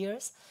last 4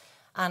 years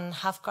and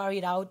have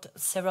carried out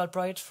several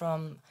projects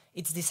from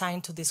its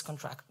design to the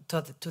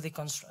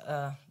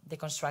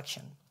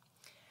construction.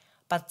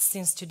 But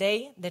since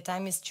today the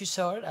time is too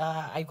short,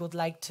 I would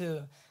like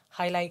to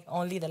highlight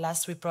only the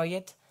last 3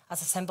 projects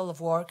as a sample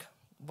of work,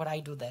 what I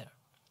do there.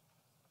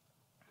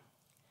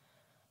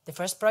 The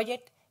first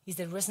project is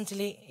the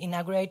recently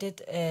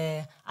inaugurated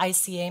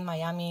ICA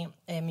Miami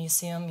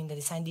Museum in the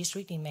Design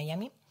District in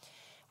Miami.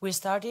 We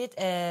started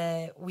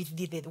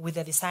with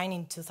the design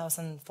in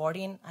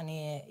 2014, and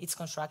its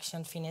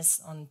construction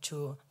finished on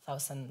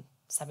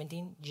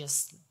 2017,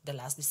 just the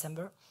last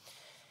December.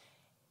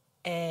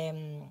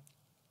 In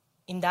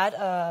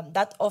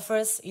that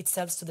offers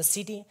itself to the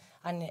city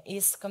and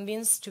is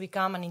convinced to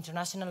become an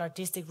international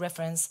artistic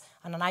reference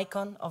and an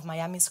icon of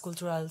Miami's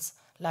cultural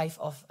life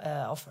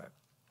offer.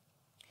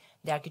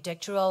 The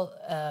architectural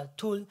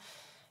tool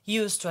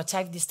used to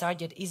achieve this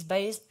target is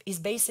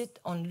based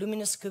on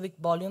luminous cubic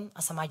volume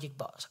as a magic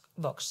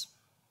box.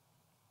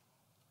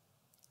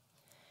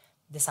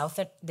 The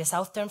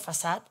southern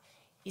facade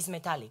is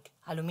metallic,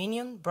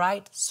 aluminium,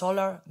 bright,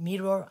 solar,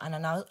 mirror, and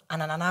an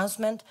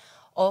announcement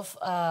of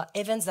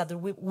events that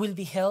will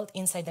be held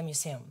inside the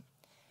museum.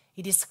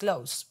 It is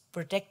closed,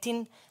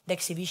 protecting the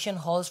exhibition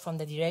halls from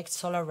the direct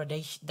solar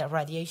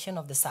radiation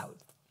of the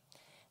south.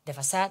 The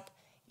facade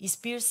is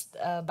pierced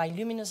by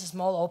luminous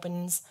small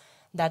openings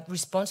that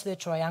respond to the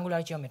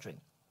triangular geometry,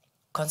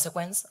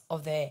 consequence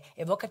of the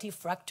evocative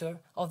fracture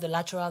of the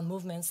lateral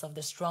movements of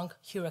the strong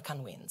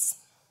hurricane winds.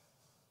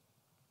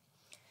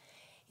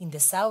 In the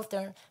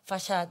southern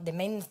facade, the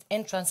main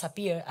entrance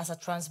appears as a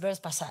transverse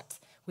facade,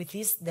 which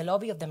is the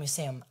lobby of the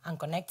museum and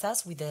connects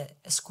us with the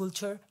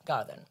sculpture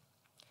garden.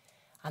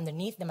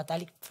 Underneath the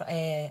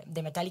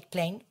metallic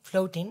plane,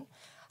 floating,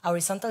 a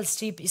horizontal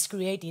strip is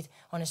created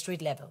on a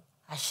street level,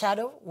 a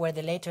shadow where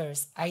the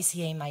letters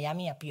ICA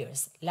Miami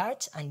appears,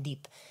 large and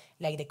deep,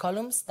 like the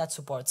columns that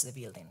supports the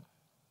building.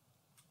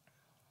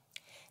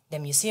 The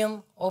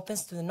museum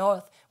opens to the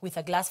north with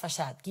a glass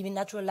facade, giving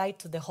natural light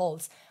to the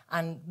halls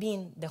and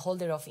being the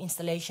holder of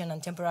installation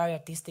and temporary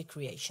artistic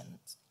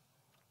creations.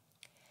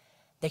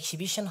 The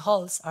exhibition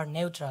halls are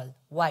neutral,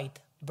 white,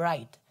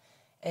 bright,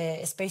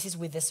 spaces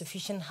with the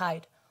sufficient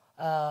height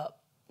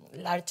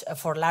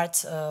for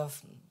large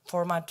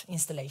format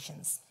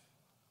installations.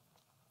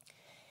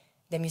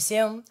 The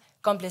museum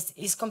complex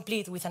is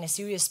complete with an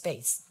exterior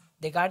space,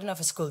 the Garden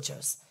of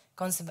Sculptures,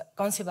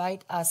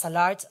 conceived as a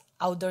large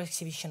outdoor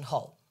exhibition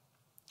hall.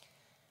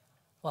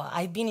 Well,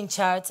 I've been in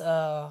charge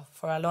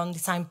for a long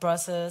design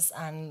process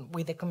and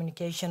with the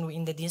communication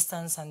in the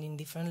distance and in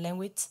different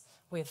languages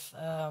with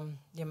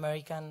the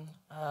American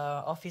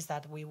office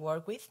that we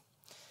work with.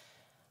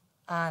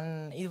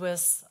 And it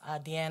was,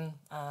 at the end,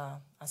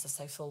 a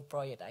successful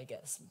project, I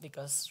guess,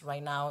 because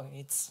right now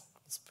it's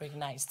pretty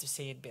nice to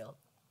see it built.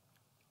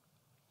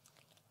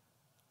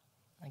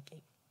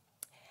 Okay.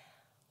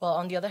 Well,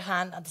 on the other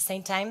hand, at the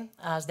same time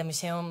as the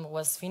museum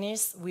was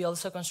finished, we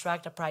also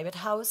construct a private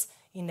house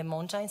in the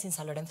mountains in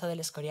San Lorenzo del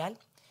Escorial.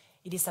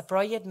 It is a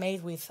project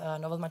made with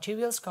novel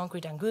materials,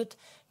 concrete and wood,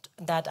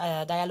 that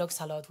dialogues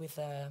a lot with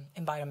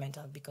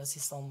environmental because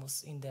it's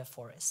almost in the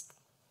forest.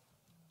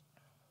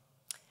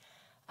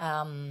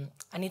 And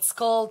it's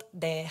called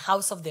the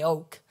House of the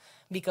Oak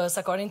because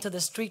according to the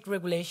strict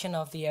regulation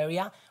of the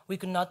area, we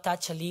could not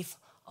touch a leaf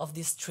of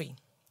this tree.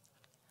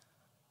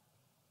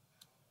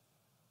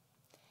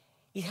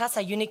 It has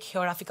a unique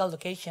geographical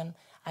location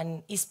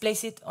and is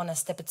placed on a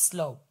stepped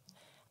slope.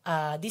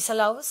 This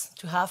allows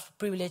to have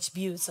privileged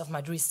views of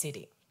Madrid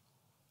city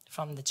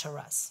from the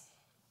terrace.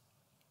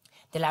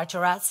 The large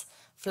terrace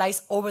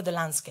flies over the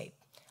landscape,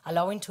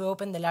 allowing to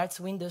open the large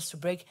windows to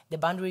break the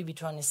boundary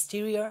between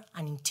exterior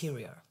and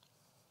interior.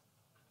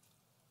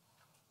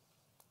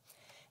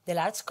 The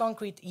large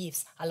concrete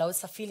eaves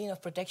allows a feeling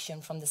of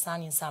protection from the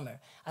sun in summer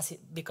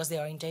because the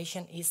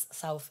orientation is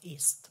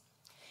southeast.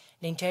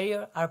 The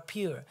interior are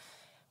pure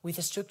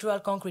with structural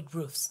concrete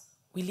roofs.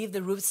 We leave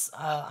the roofs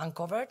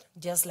uncovered,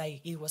 just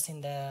like it was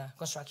in the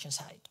construction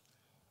site.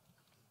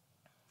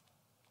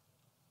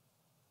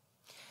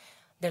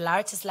 The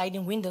large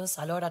sliding windows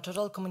allow a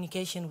total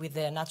communication with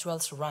the natural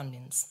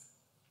surroundings.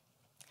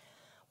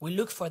 We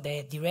look for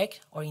the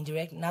direct or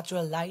indirect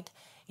natural light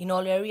in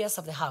all areas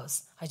of the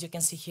house, as you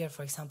can see here,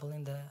 for example,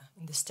 in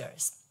the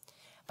stairs.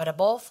 But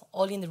above,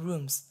 all in the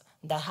rooms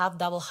that have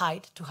double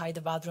height to hide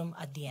the bathroom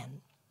at the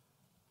end.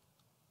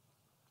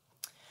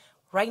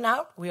 Right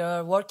now, we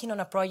are working on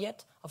a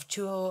project of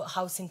 2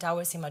 housing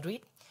towers in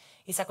Madrid.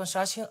 It's a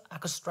construction.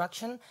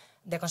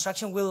 The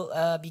construction will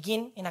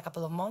begin in a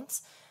couple of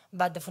months,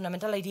 but the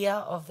fundamental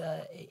idea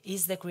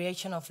is the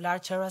creation of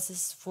large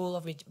terraces full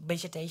of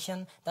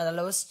vegetation that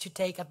allows to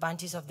take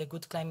advantage of the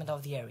good climate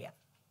of the area.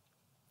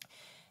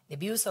 The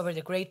views over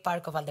the great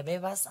park of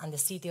Valdebebas and the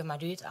city of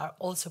Madrid are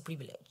also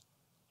privileged.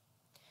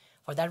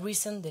 For that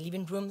reason, the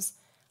living rooms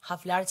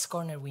have large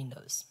corner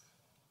windows.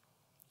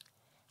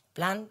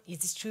 Plan is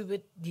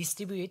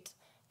distributed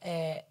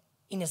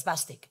in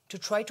spastic to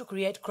try to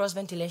create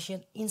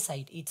cross-ventilation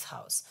inside each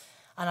house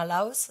and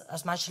allows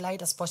as much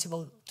light as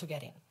possible to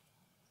get in.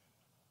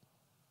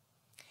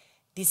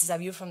 This is a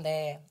view from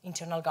the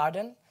internal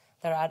garden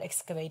that are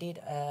excavated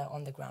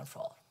on the ground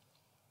floor.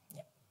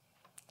 Yeah.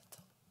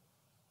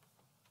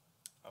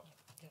 Oh.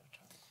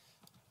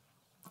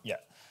 Yeah.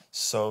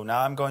 So now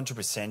I'm going to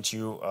present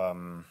you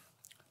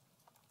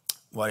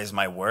what is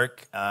my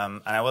work,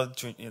 and I would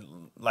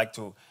like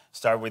to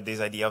start with this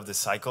idea of the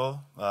cycle,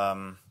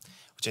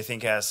 which I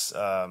think has,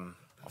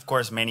 of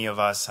course, many of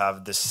us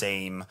have the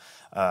same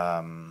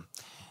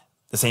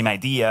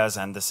ideas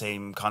and the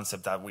same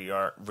concept that we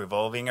are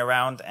revolving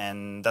around,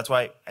 and that's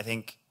why I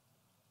think,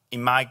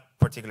 in my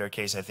particular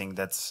case, I think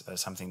that's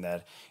something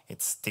that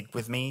it stick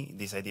with me,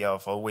 this idea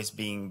of always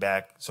being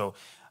back. So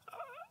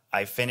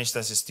I finished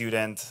as a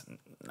student,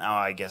 now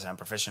I guess I'm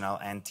professional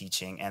and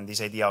teaching, and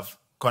this idea of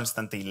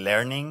constantly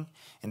learning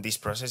in this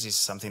process is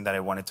something that I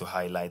wanted to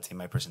highlight in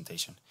my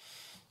presentation.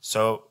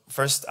 So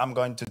first I'm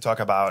going to talk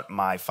about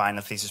my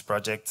final thesis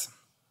project.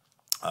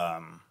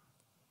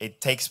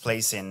 It takes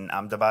place in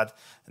Ahmedabad,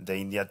 the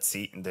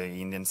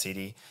Indian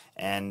city,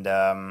 and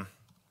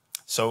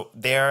so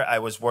there I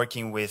was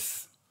working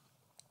with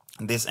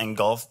this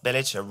engulfed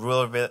village, a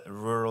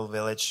rural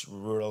village,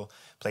 rural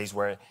place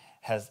where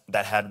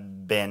that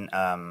had been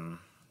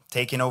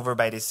taken over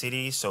by the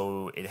city,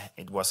 so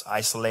it was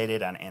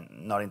isolated and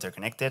not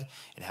interconnected.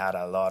 It had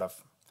a lot of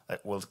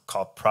we'll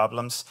call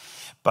problems,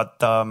 but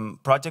the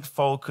project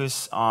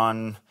focused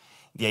on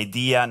the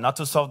idea not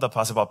to solve the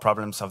possible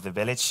problems of the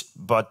village,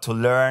 but to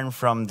learn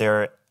from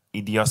their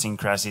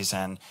idiosyncrasies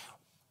and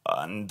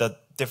the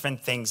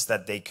different things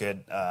that they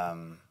could,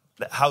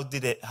 how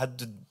did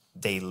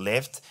they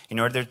lived in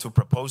order to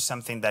propose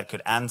something that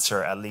could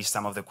answer at least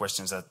some of the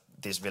questions that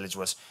this village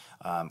was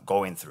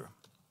going through.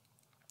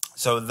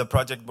 So the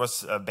project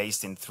was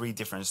based in 3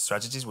 different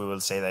strategies. We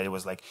will say that it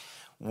was like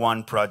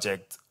one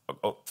project,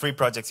 3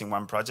 projects in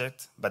one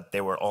project, but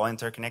they were all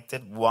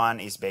interconnected. One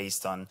is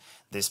based on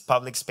this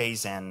public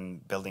space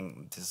and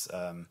building this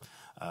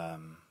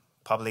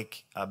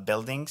public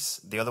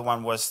buildings. The other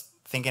one was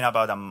thinking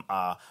about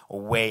a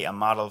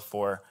model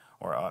for,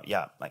 or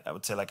like I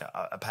would say like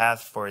a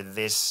path for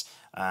this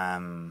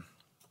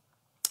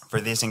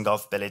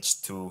engulfed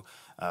village to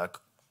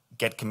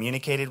get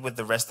communicated with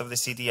the rest of the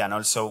city and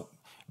also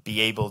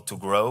be able to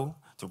grow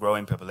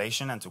in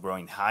population and to grow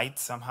in height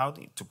somehow,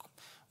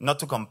 not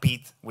to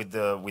compete with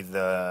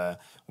the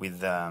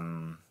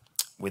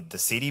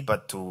city,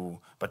 but to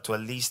at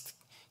least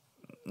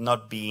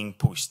not being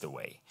pushed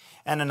away.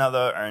 And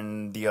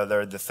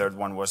the third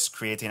one was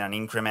creating an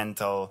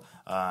incremental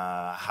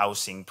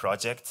housing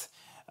project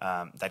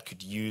that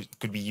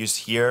could be used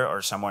here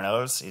or somewhere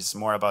else. It's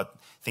more about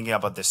thinking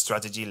about the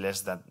strategy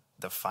less than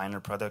the final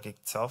product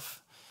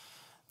itself.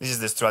 This is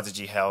the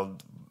strategy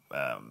held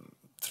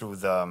through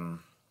the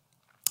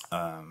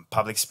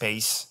public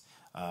space,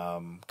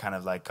 kind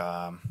of like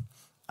a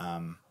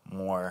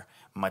more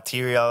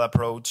material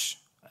approach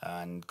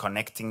and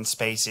connecting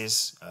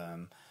spaces,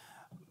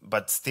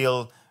 but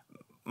still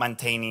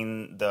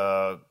maintaining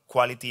the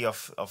quality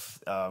of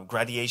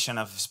gradation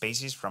of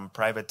spaces from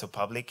private to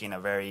public in a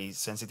very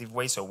sensitive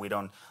way, so we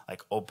don't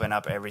like open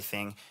up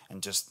everything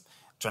and just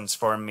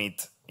transform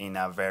it in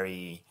a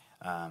very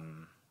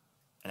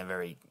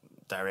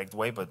direct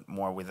way, but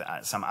more with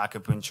some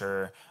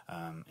acupuncture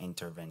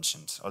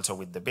interventions. Also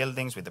with the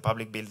buildings, with the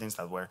public buildings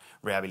that were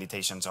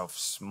rehabilitations of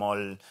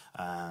small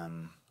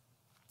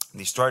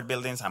destroyed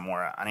buildings, and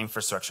more an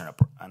infrastructure,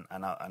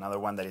 another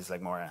one that is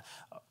like more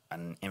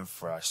an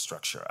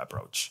infrastructure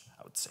approach,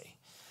 I would say.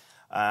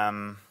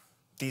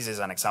 This is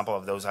an example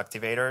of those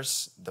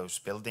activators, those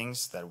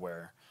buildings that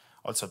were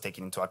also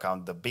taking into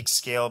account the big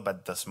scale,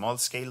 but the small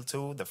scale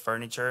too, the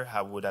furniture,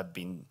 how would that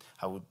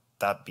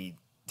be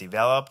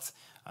developed?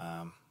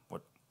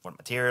 What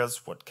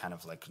materials, what kind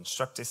of like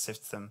constructive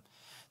system.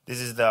 This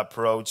is the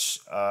approach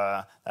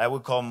I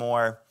would call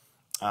more,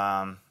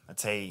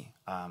 let's say,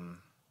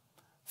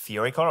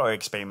 theoretical or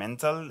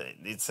experimental.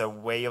 It's a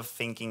way of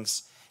thinking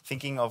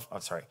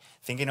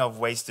of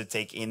ways to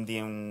take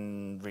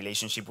Indian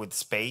relationship with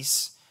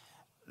space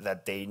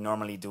that they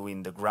normally do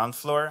in the ground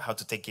floor, how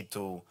to take it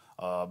to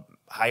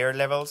higher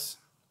levels.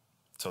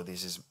 So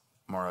this is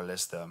more or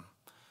less the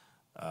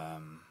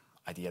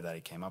idea that I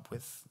came up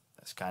with.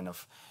 It's kind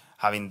of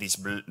having these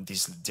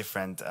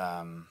different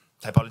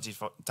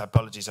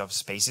typologies of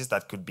spaces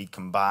that could be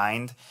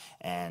combined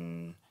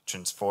and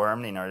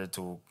transformed in order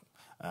to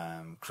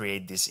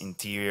create this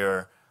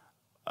interior,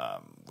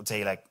 would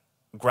say like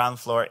ground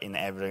floor in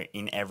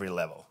every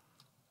level.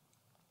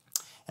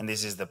 And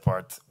this is the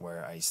part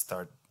where I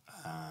start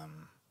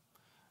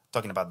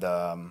talking about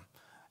the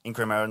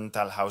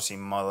incremental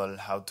housing model,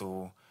 how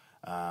to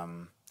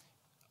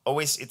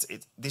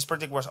this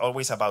project was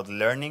always about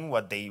learning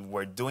what they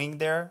were doing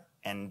there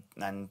and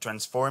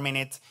transforming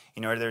it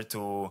in order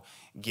to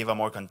give a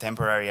more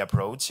contemporary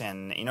approach,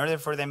 and in order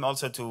for them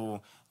also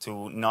to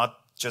not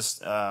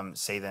just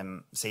say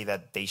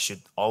that they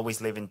should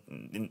always live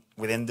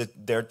within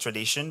their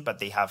tradition, but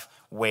they have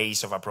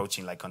ways of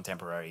approaching like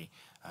contemporary,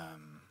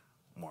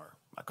 more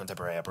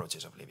contemporary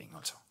approaches of living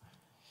also.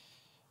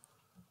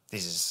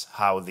 This is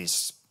how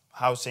this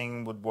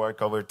housing would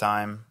work over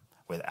time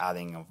with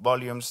adding of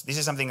volumes. This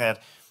is something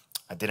that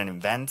I didn't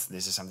invent.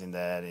 This is something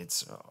that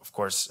it's, of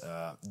course,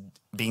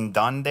 being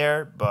done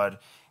there,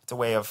 but it's a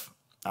way of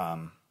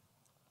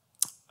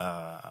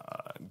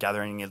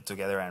gathering it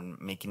together and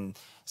making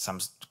some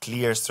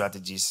clear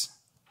strategies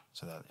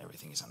so that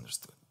everything is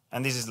understood.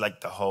 And this is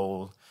like the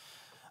whole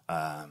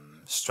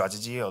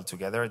strategy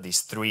altogether,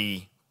 these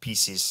 3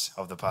 pieces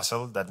of the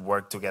puzzle that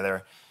work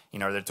together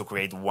in order to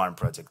create one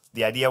project.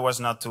 The idea was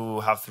not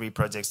to have 3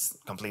 projects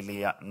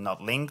completely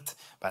not linked,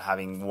 but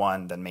having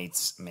one that made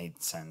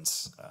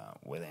sense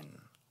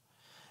within.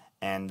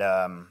 And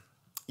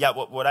yeah,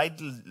 what I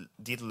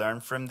did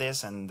learn from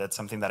this, and that's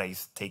something that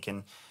I've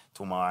taken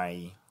to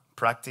my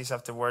practice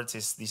afterwards,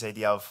 is this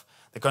idea of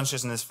the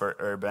consciousness for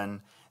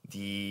urban,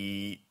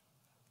 the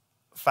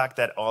fact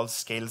that all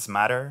scales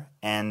matter,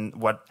 and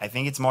what I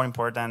think it's more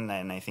important,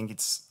 and I think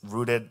it's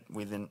rooted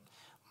within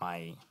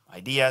my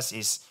ideas,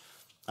 is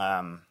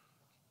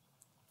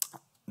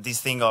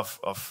this thing of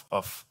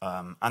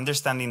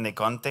understanding the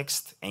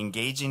context,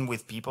 engaging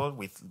with people,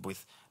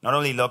 with not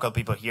only local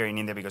people here in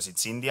India because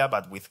it's India,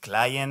 but with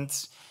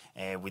clients,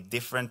 with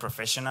different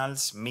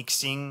professionals,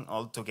 mixing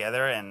all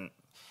together, and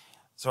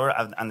sort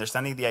of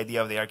understanding the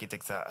idea of the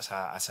architect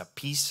as a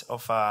piece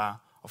of a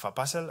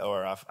puzzle,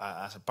 or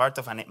as a part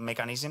of a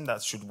mechanism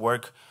that should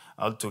work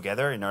all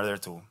together in order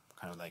to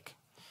kind of like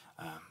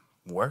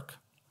work.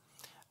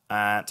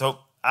 So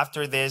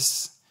after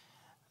this,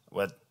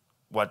 what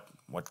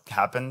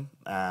happened?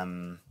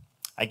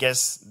 I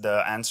guess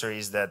the answer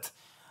is that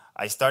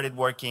I started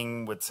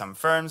working with some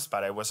firms,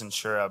 but I wasn't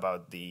sure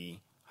about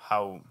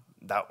how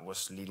that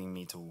was leading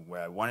me to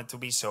where I wanted to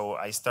be. So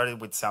I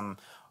started with some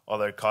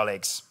other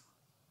colleagues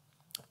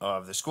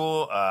of the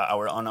school.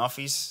 Our own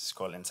office is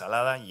called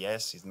Ensalada.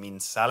 Yes, it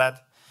means salad.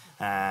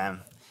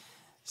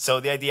 So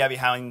the idea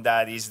behind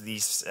that is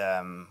this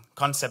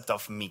concept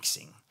of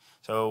mixing.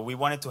 So we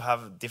wanted to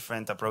have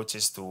different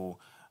approaches to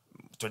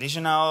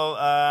traditional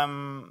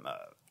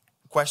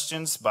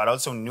questions, but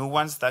also new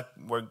ones that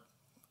were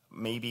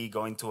maybe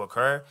going to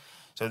occur.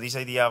 So this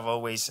idea of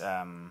always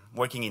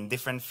working in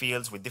different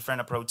fields with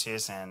different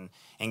approaches and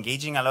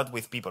engaging a lot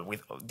with people,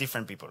 with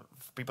different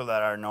people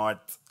that are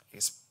not,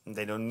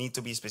 they don't need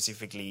to be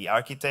specifically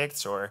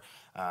architects or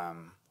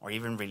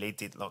even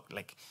related.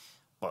 Like,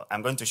 well,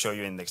 I'm going to show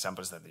you in the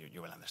examples that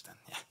you will understand.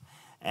 Yeah,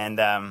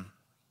 and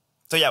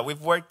so yeah,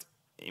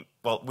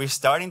 we're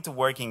starting to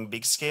work in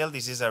big scale.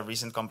 This is a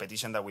recent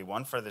competition that we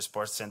won for the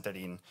sports center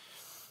in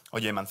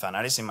Oye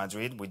Manzanares in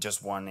Madrid. We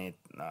just won it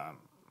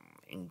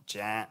in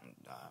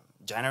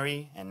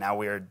January, and now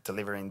we are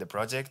delivering the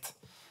project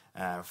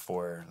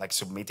for like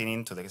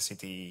submitting it to the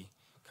city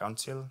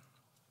council.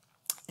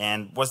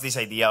 And what's this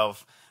idea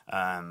of,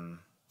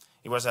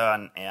 it was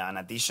an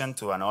addition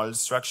to an old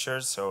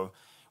structure. So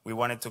we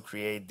wanted to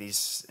create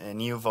this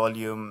new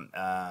volume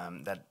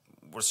that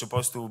was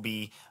supposed to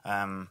be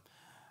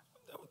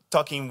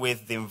talking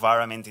with the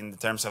environment in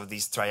terms of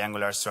this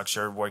triangular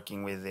structure,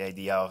 working with the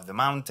idea of the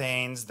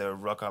mountains, the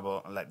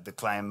rockable, like the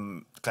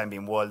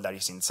climbing wall that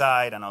is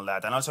inside and all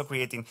that, and also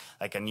creating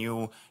like a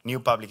new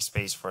public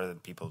space for the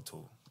people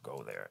to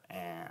go there.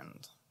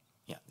 And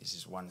yeah, this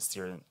is one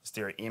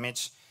steer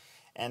image.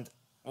 And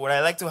what I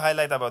like to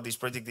highlight about this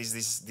project is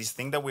this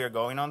thing that we are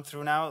going on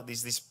through now,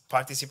 this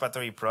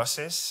participatory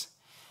process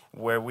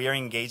where we are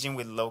engaging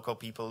with local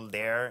people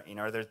there in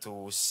order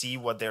to see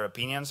what their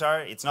opinions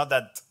are. It's not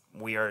that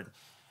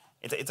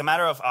it's a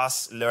matter of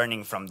us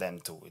learning from them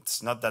too.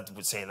 It's not that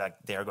we say like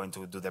they are going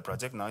to do the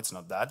project. No, it's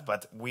not that.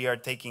 But we are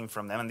taking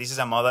from them. And this is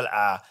a model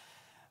a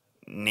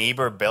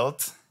neighbor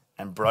built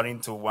and brought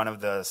into one of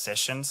the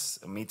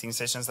meeting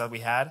sessions that we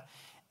had.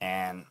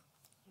 And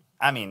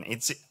I mean,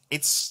 it's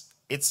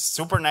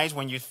super nice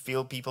when you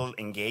feel people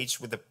engage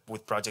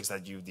with projects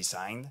that you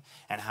designed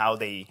and how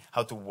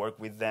to work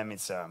with them.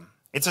 It's a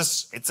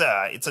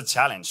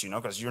challenge, you know,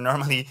 because you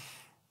normally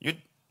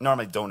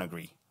don't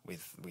agree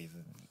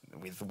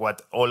with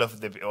what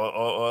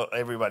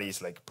everybody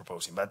is like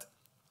proposing, but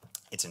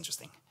it's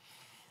interesting.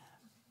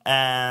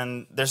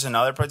 And there's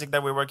another project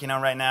that we're working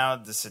on right now.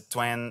 There's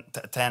 10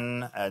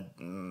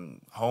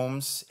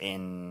 homes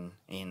in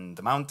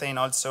the mountain,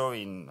 also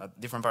in a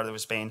different part of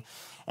Spain.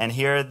 And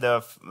here,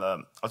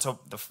 also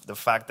the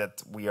fact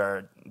that we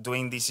are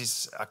doing this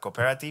is a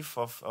cooperative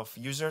of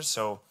users.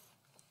 So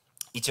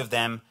each of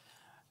them,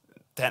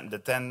 the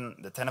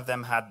 10 of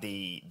them had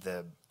the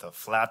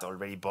flat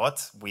already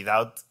bought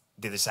without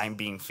the design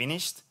being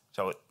finished.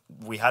 So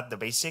we had the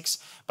basics,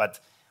 but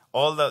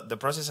all the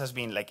process has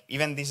been like,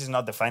 even this is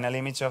not the final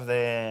image of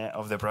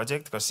the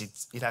project because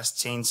it has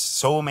changed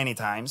so many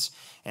times,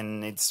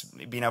 and it's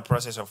been a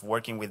process of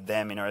working with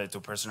them in order to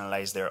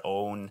personalize their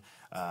own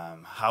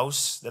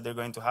house that they're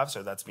going to have.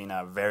 So that's been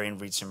a very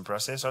enriching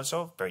process,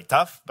 also very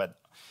tough, but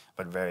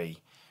very,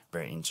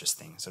 very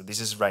interesting. So this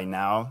is right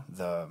now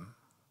the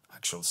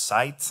actual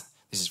site.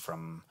 This is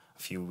from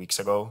a few weeks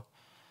ago.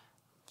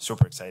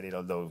 Super excited,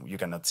 although you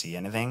cannot see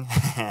anything.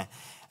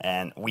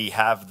 And we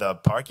have the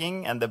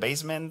parking and the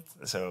basement,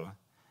 so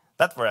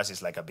that for us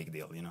is like a big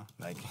deal, you know.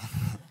 Like,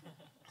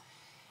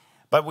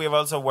 but we've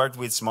also worked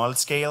with small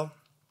scale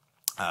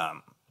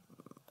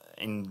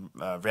in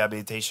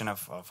rehabilitation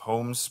of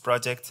homes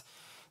project.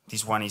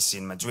 This one is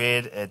in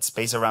Madrid. It's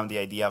based around the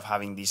idea of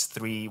having these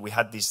we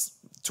had these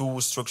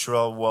 2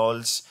 structural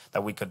walls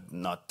that we could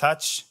not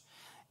touch.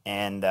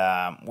 And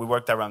we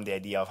worked around the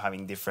idea of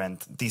having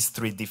these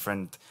 3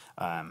 different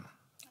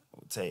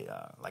would say,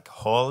 like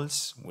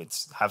halls,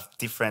 which have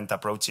different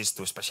approaches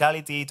to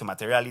speciality, to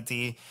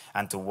materiality,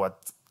 and to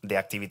what the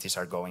activities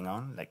are going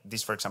on. Like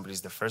this, for example,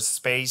 is the first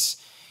space.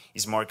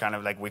 It's more kind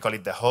of like, we call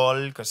it the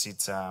hall because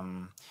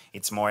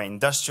it's more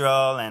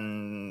industrial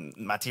and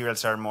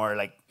materials are more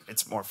like,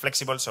 it's more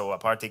flexible, so a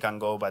party can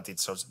go, but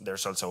it's also,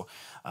 there's also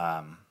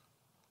a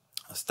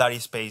study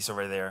space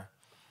over there.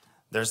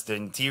 There's the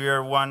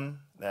interior one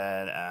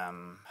that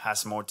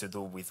has more to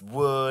do with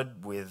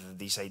wood, with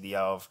this idea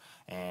of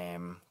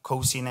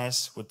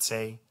coziness, would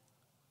say.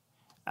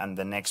 And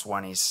the next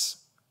one is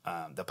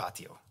the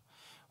patio,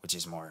 which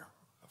is more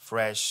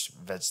fresh,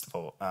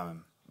 vegetable,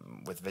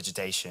 with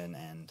vegetation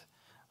and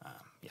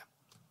yeah.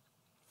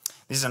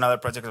 This is another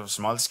project of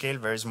small scale,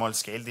 very small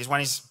scale. This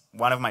one is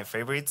one of my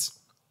favorites.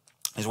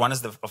 It's one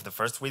of the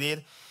first we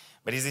did,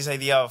 but it's this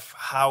idea of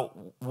how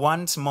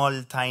one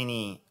small,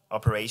 tiny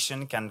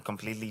operation can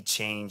completely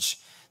change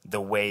the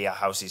way a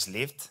house is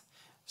lived.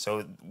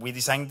 So we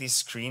designed this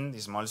screen,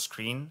 this small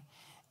screen,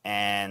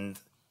 and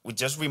with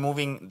just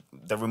removing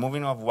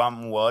of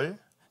one wall.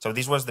 So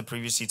this was the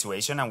previous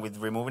situation, and with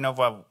removing of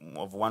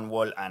one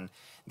wall and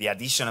the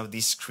addition of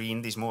this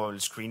screen, this movable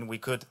screen, we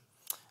could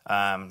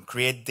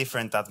create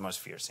different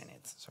atmospheres in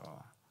it. So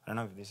I don't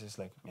know if this is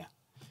like, yeah.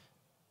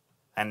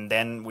 And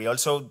then we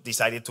also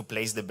decided to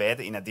place the bed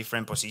in a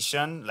different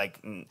position,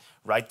 like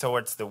right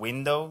towards the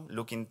window,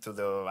 looking to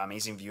the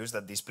amazing views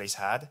that this place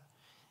had.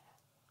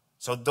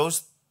 So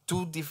those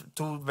two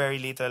very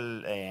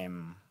little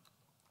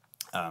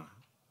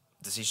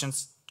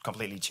decisions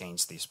completely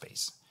changed this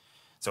space.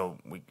 So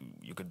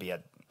you could be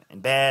in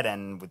bed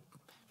and with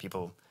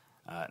people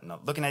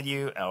not looking at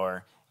you,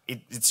 or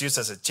it's used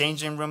as a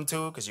changing room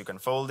too, because you can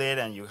fold it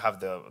and you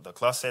have the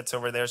closets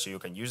over there so you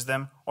can use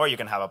them, or you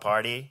can have a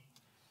party,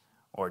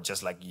 or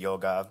just like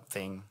yoga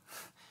thing.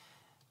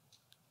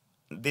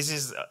 This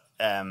is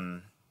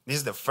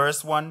the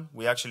first one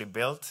we actually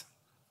built,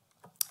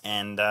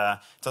 and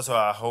it's also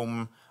a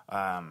home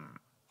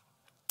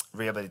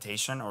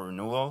rehabilitation or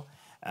renewal.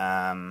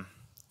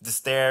 The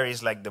stair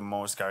is like the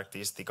most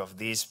characteristic of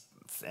this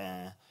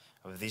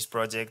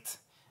project.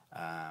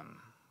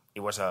 It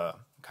was a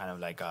kind of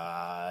like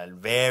a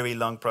very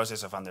long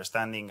process of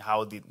understanding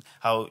how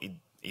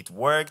it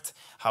worked,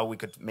 how we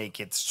could make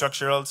it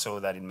structural so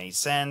that it made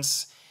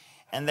sense,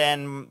 and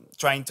then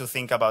trying to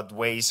think about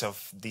ways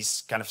of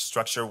this kind of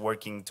structure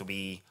working to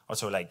be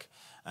also like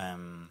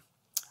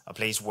a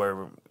place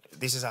where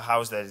this is a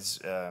house that is,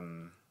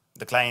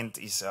 the client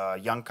is a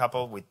young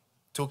couple with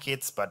 2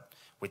 kids, but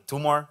with 2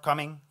 more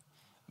coming.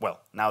 Well,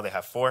 now they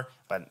have 4,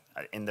 but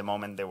in the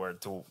moment there were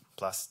 2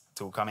 plus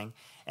 2 coming.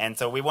 And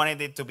so we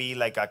wanted it to be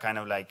like a kind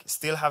of like,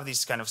 still have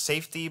this kind of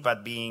safety,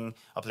 but being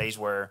a place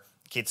where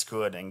kids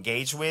could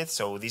engage with.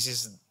 So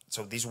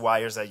these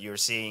wires that you're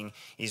seeing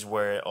is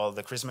where all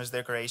the Christmas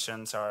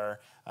decorations are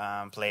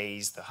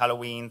placed, the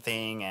Halloween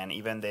thing, and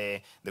even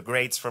the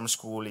grades from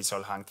school is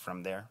all hung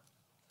from there.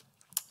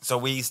 So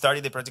we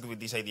started the project with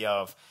this idea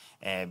of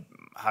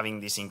having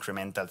this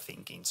incremental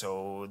thinking.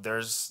 So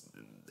there's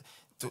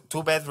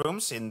 2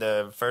 bedrooms in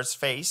the first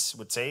phase,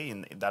 would say,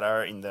 that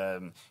are in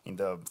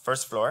the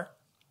first floor.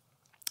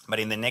 But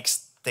in the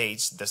next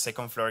stage, the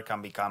second floor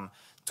can become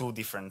 2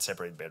 different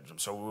separate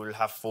bedrooms. So we will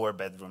have 4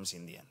 bedrooms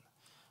in the end.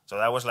 So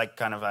that was like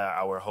kind of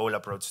our whole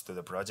approach to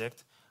the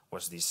project,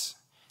 was this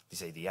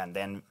idea. And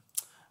then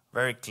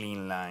very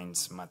clean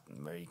lines,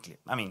 very clear.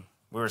 I mean,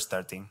 we were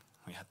starting.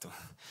 We had to.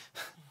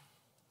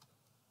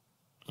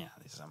 Yeah,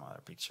 these are some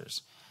other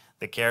pictures.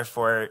 The care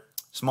for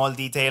small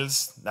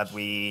details that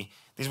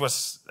this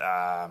was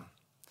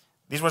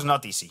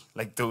not easy.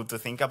 Like to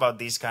think about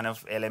this kind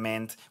of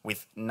element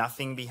with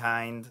nothing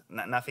behind,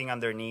 nothing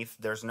underneath.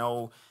 There's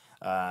no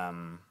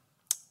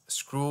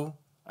screw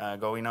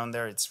going on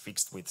there. It's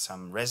fixed with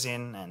some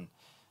resin, and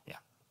yeah.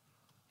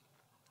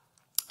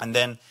 And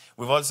then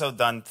we've also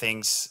done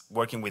things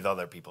working with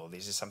other people.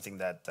 This is something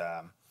that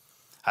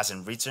has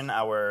enriched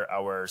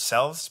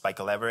ourselves by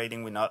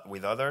collaborating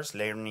with others,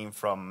 learning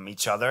from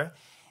each other.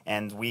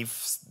 And we've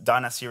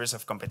done a series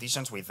of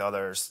competitions with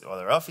other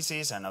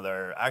offices and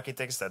other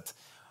architects that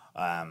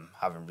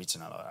have enriched a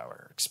lot of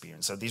our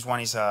experience. So this one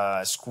is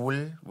a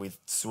school with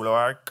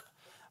Suloarc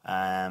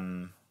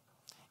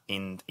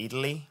in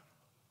Italy.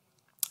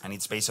 And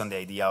it's based on the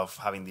idea of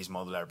having these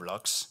modular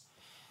blocks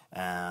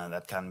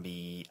that can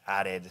be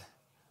added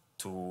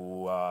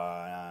to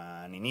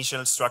an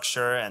initial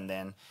structure, and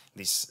then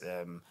this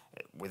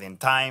within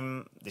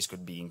time this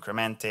could be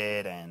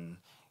incremented, and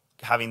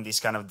having these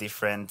kind of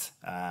different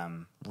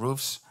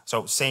roofs.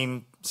 So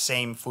same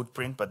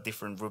footprint but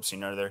different roofs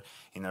in order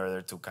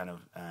to kind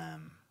of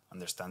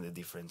understand the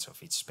difference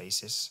of each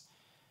spaces.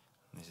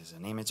 This is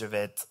an image of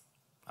it.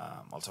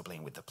 Also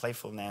playing with the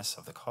playfulness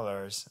of the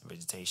colors,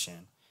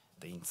 vegetation,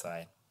 the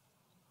inside.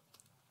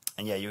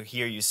 And yeah,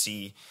 you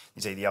see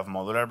this idea of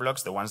modular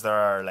blocks, the ones that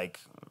are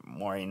like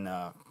more in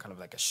kind of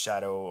like a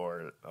shadow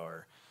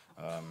or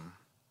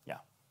yeah,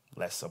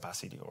 less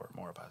opacity or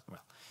more opacity.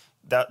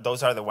 Well,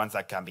 those are the ones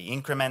that can be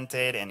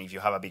incremented, and if you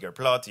have a bigger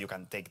plot, you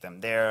can take them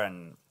there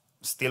and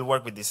still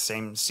work with the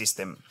same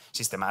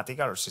systematic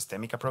or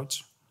systemic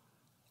approach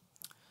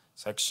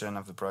section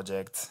of the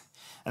project.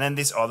 And then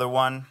this other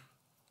one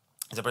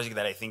is a project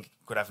that I think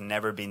could have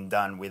never been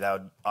done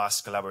without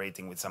us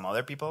collaborating with some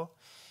other people,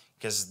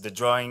 because the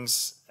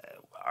drawings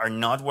are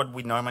not what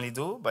we normally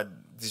do, but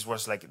this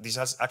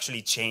has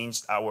actually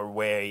changed our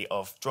way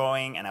of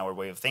drawing and our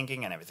way of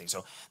thinking and everything.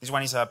 So this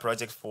one is a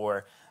project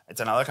it's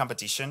another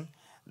competition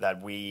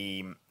that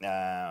we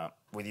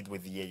did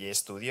with the Ye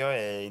Studio.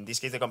 In this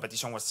case, the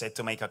competition was set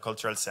to make a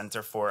cultural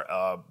center for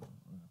a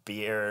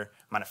beer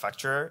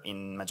manufacturer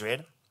in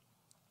Madrid.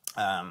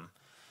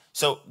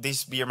 So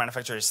this beer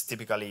manufacturer is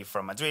typically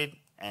from Madrid,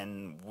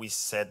 and we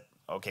said,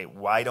 okay,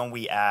 why don't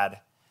we add,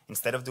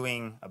 instead of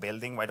doing a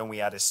building, why don't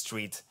we add a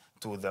street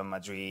to the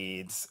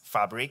Madrid's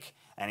fabric,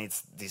 and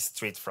it's this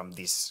street from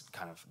this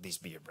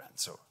beer brand.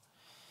 So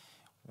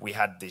we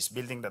had this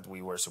building that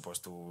we were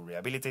supposed to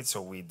rehabilitate,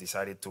 so we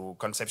decided to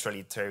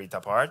conceptually tear it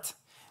apart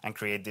and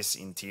create this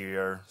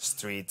interior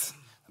street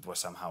that was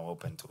somehow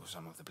open to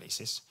some of the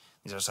places.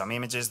 These are some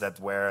images that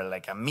were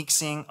like a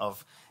mixing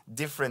of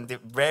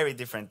very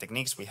different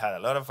techniques. We had a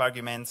lot of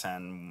arguments,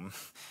 and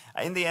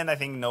in the end, I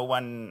think no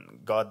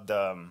one got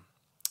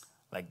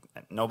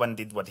no one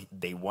did what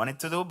they wanted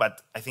to do,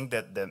 but I think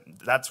that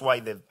that's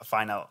why the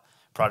final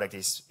product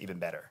is even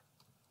better.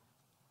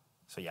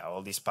 So yeah,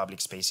 all these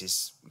public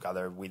spaces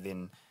gathered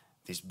within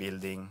this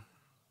building.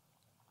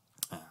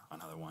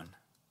 Another one.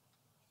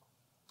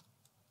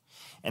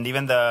 And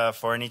even the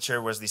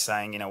furniture was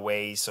designed in a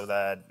way so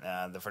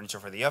that the furniture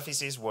for the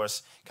offices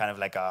was kind of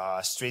like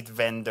a street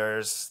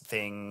vendors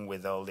thing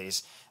with all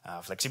this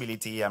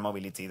flexibility and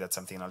mobility. That's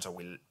something also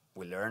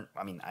we learned.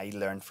 I mean, I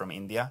learned from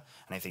India,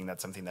 and I think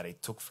that's something that I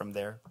took from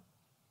there.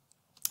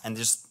 And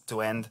just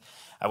to end,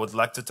 I would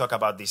like to talk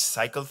about this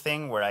cycle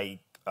thing where I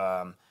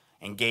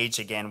engage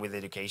again with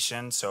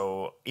education.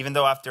 So even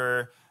though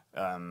after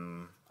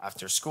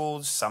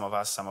school, some of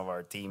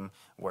our team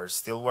were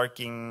still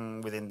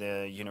working within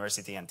the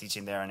university and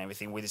teaching there and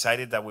everything, we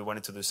decided that we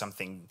wanted to do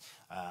something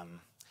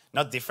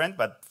not different,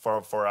 but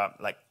for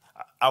like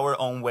our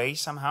own way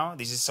somehow.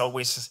 This is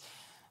always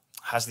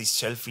has this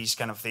selfish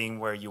kind of thing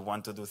where you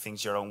want to do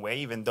things your own way,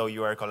 even though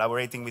you are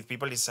collaborating with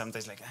people. It's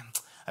sometimes like,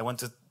 I want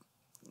to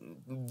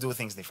do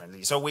things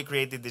differently. So we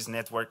created this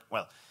network,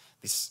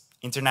 this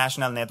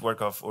international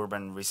network of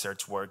urban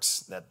research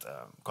works that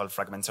called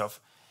Fragments of.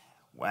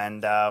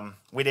 And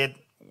we did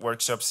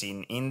workshops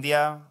in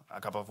India, a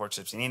couple of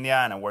workshops in India,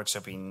 and a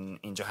workshop in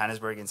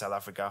Johannesburg in South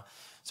Africa.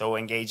 So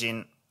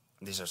engaging,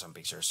 these are some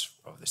pictures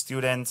of the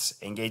students,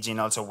 engaging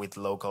also with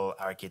local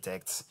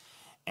architects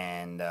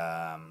and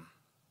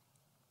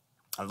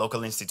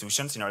local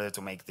institutions in order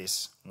to make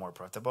this more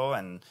profitable,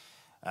 and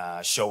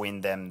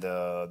showing them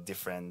the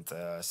different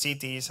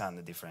cities and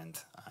the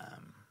different...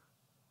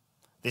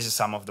 this is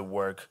some of the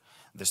work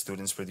the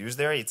students produced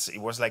there. It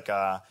was like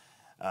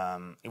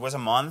it was a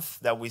month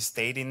that we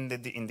stayed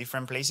in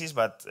different places,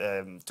 but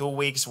 2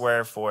 weeks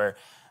were for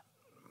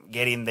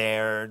getting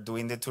there,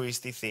 doing the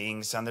touristy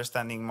things,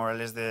 understanding more or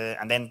less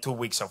and then 2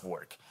 weeks of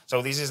work.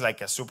 So this is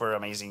like a super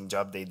amazing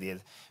job they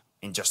did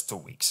in just 2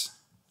 weeks.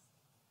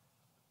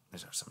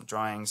 These are some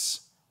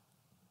drawings.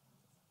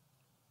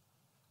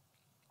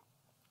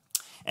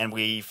 And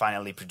we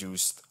finally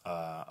produced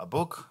a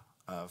book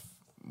of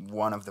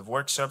one of the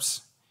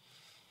workshops.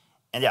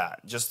 And yeah,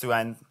 just to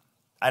end,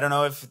 I don't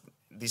know if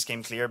this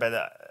came clear, but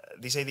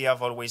this idea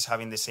of always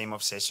having the same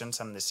obsessions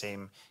and the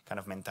same kind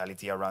of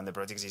mentality around the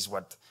projects is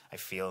what I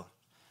feel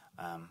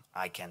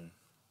I can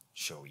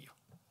show you.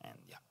 And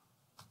yeah.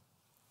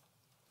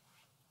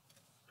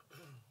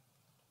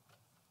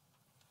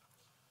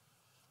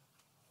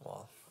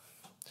 Well,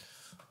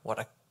 what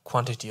a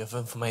quantity of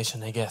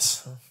information, I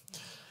guess.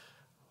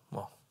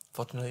 Well,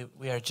 fortunately,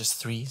 we are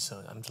just 3,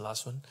 so I'm the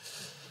last one.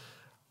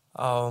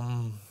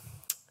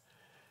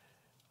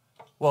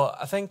 Well,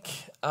 I think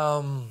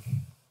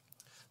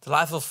the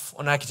life of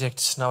an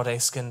architect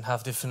nowadays can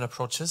have different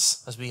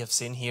approaches, as we have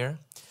seen here.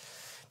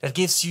 That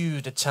gives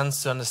you the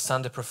chance to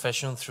understand the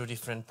profession through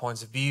different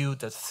points of view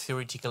that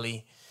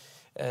theoretically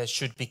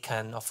should be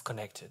kind of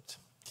connected.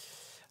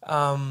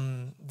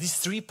 These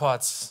 3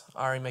 parts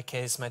are, in my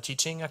case, my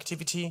teaching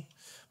activity,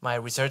 my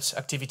research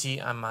activity,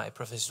 and my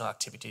professional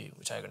activity,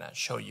 which I'm gonna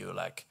show you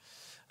like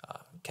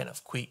kind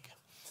of quick.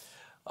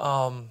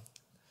 The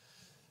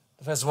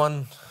first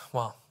one,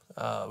 well,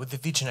 with the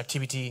teaching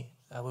activity,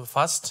 I will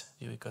fast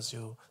because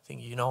you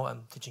think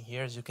I'm teaching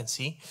here, as you can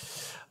see.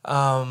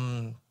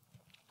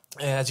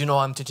 As you know,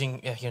 I'm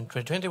teaching here in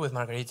 2020 with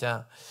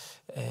Margarita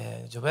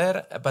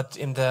Jover, but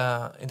in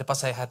the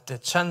past I had the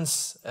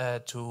chance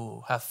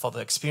to have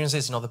further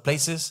experiences in other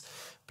places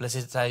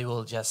that I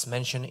will just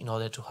mention in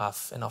order to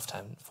have enough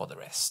time for the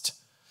rest.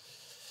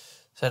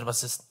 So that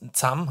was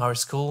SAM, our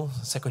school,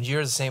 second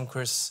year, the same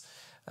course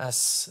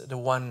as the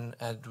one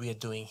we are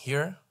doing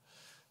here.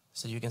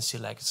 So you can see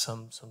like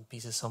some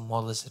pieces, some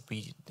models that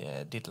we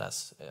did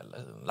last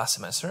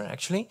semester.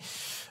 Actually,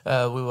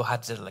 we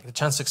had the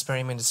chance to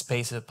experiment the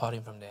space apart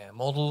from the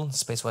model.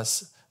 Space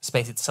was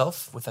space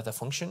itself without a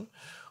function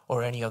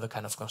or any other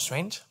kind of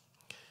constraint.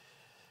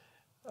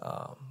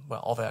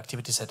 well, other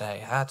activities that I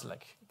had,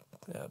 like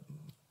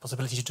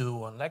possibility to do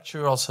one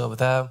lecture also over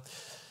there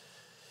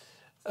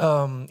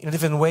in a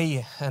different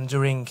way. And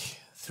during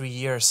 3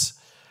 years,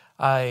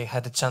 I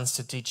had the chance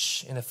to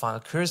teach in the final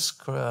course,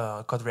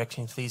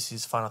 co-directing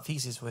final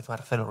thesis with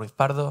Marcelo Ruiz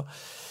Pardo,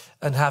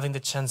 and having the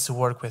chance to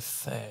work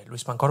with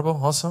Luis Pancorbo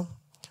also,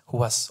 who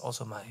was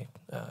also my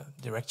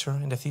director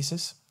in the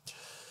thesis.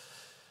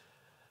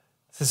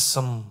 This is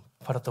some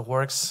part of the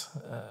works.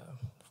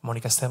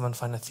 Monica Esteban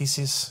final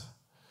thesis.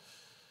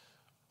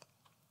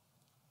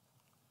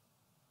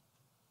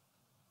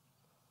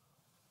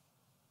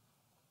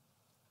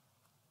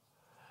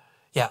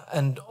 Yeah,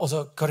 and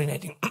also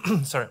coordinating,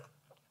 sorry,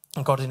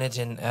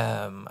 coordinating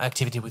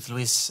activity with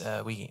Luis.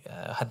 We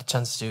had the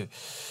chance to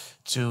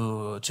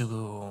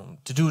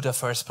do the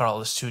first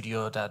parallel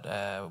studio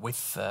that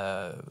with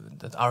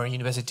that our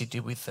university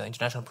did with the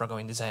International Program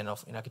in Design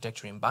in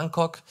Architecture in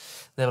Bangkok,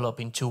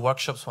 developing 2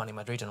 workshops, one in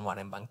Madrid and one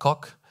in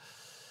Bangkok.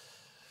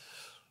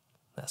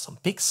 There's some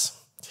pics.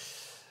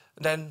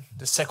 Then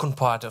the second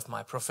part of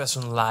my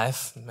professional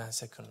life, my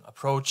second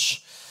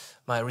approach,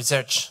 my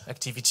research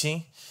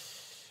activity,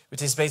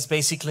 which is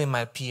basically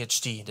my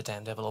PhD that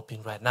I'm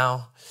developing right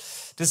now.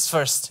 This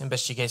first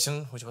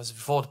investigation, which was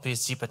before the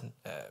PhD, but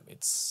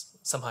it's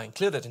somehow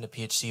included in the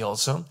PhD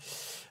also,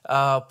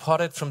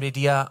 parted from the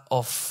idea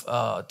of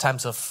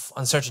times of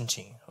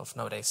uncertainty of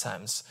nowadays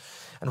times,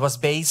 and was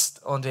based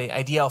on the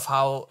idea of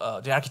how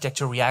the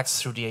architecture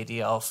reacts through the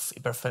idea of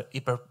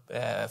hyper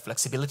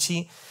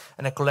flexibility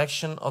and a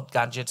collection of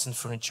gadgets and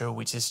furniture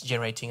which is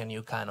generating a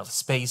new kind of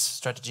space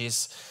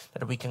strategies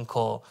that we can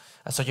call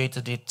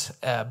associated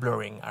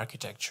blurring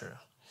architecture.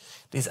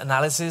 This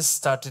analysis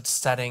started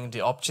studying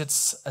the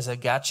objects as a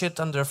gadget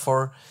and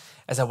therefore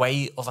as a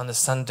way of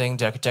understanding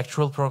the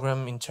architectural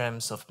program in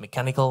terms of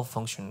mechanical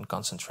function and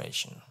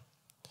concentration.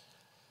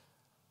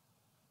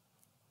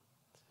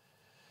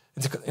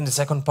 In the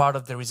second part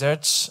of the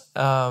research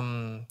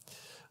of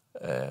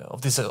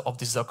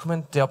this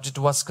document, the object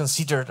was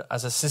considered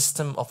as a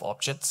system of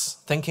objects,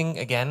 thinking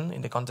again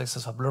in the context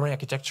of a blurring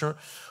architecture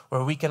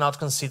where we cannot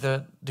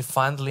consider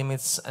defined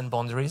limits and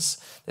boundaries.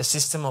 The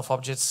system of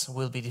objects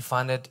will be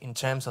defined in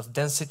terms of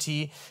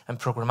density and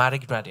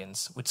programmatic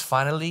gradients, which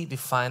finally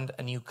defined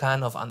a new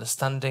kind of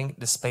understanding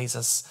the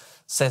space's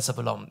sense of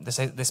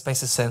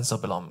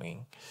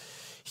belonging.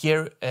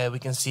 Here we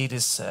can see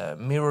this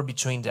mirror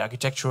between the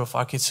architecture of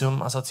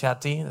Archizum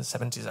Associati, the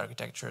 70s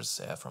architectures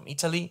from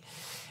Italy,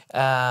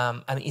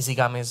 and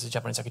Izigame's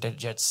Japanese architect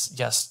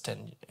just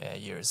 10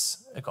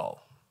 years ago.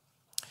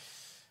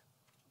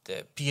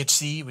 The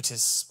PhD, which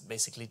is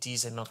basically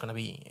this, I'm not going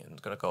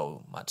to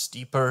go much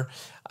deeper.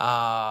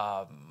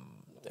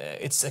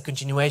 It's a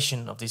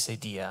continuation of this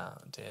idea.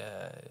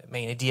 The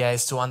main idea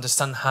is to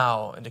understand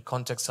how, in the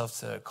context of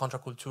the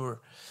contraculture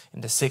in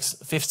the 50s,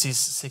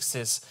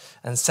 60s,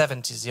 and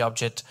 70s, the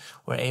object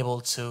were able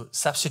to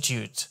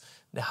substitute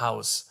the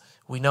house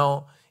we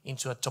know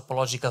into a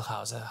topological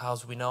house, a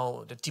house we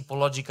know, the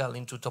typological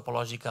into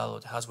topological, or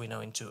the house we know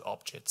into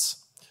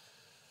objects.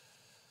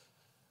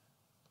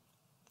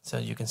 So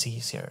you can see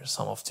here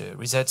some of the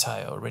research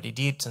I already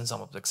did and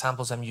some of the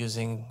examples I'm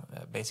using,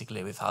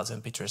 basically with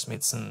Halsen, Peter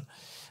Smithson,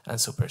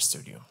 and Super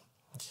Studio.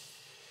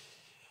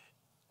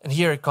 And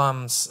here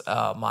comes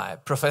my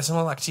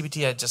professional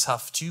activity. I just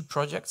have 2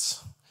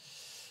 projects.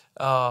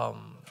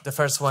 The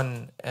first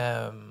one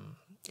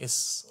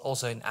is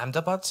also in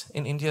Ahmedabad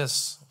in India,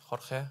 as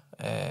Jorge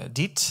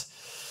did.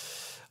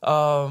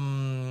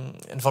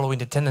 And following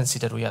the tendency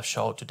that we have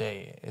shown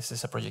today, this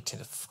is a project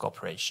of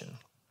cooperation.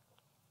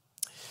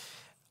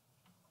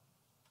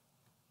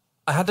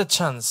 I had the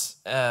chance,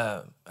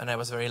 and I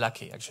was very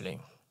lucky actually,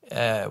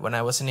 when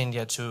I was in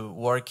India to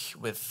work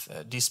with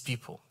these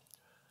people.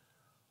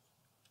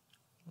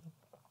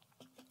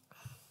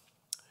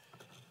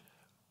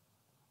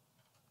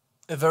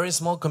 A very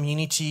small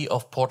community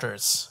of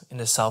porters in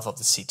the south of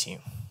the city.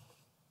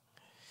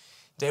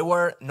 They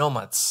were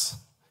nomads.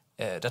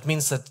 That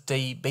means that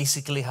they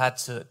basically had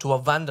to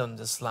abandon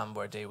the slum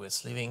where they were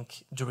living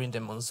during the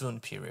monsoon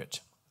period.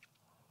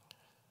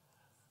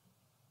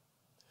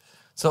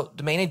 So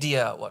the main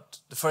idea,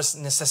 the first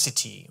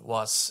necessity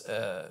was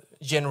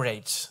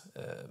generate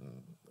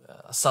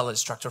a solid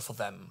structure for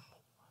them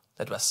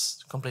that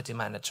was completely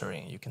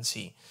mandatory. You can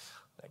see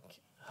like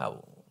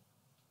how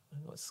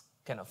it was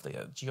kind of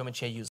the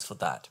geometry I used for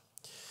that.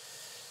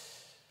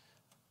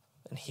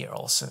 And here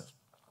also.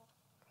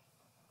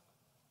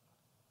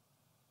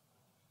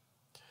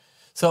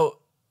 So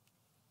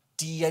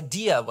the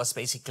idea was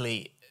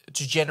basically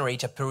to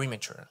generate a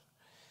perimeter,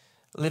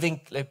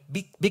 leaving like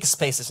big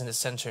spaces in the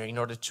center in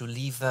order to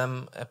leave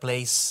them a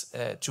place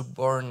to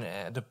burn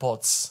the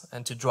pots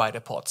and to dry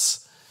the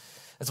pots,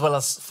 as well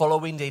as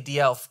following the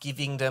idea of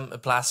giving them a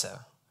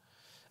plaza,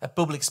 a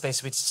public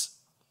space, which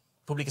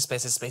public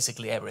space is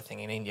basically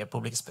everything in India.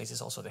 Public space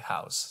is also the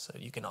house, so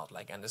you cannot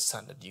like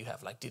understand that you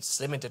have like this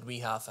limit that we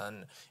have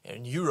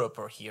in Europe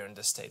or here in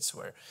the States,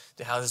 where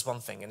the house is one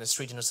thing and the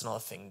street is another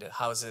thing. The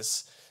house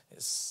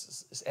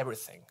is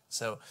everything.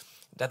 So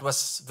that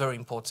was very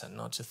important,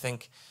 not to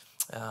think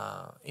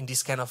in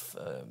this kind of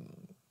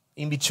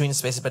in-between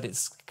spaces, but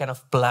it's kind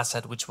of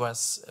plaza which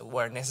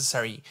were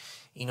necessary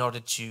in order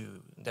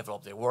to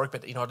develop their work,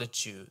 but in order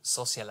to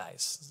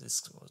socialize,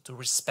 to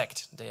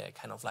respect the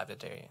kind of life that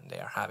they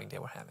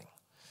were having.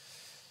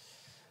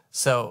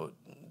 So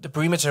the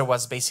perimeter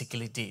was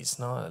basically this,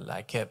 no,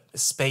 like a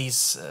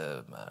space,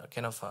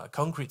 kind of a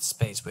concrete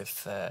space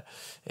with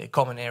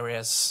common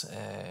areas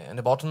in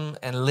the bottom,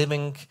 and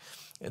living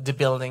the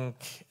building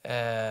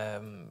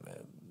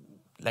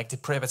like the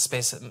private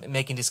space,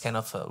 making this kind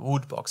of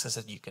wood boxes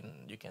that you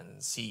can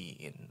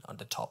see on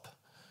the top.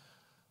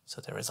 So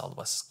the result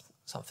was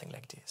something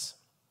like this.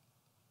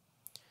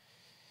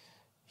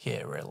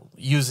 Here we're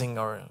using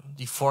or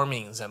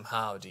deforming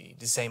somehow the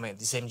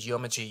same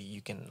geometry.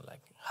 You can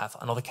like have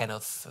another kind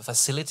of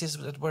facilities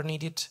that were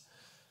needed.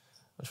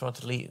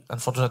 Unfortunately,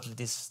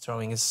 this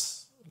drawing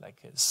is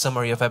like a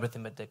summary of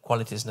everything, but the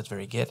quality is not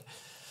very good.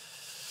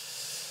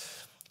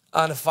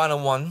 And the final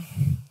one,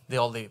 the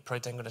only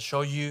project I'm going to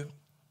show you,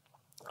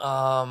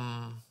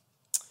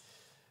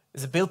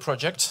 is a build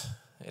project.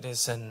 It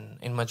is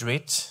in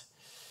Madrid,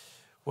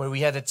 where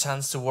we had a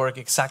chance to work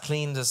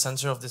exactly in the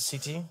center of the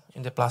city,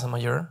 in the Plaza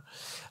Mayor.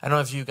 I don't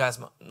know if you guys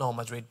know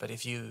Madrid, but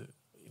if you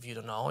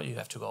don't know, you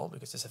have to go,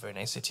 because it's a very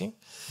nice city.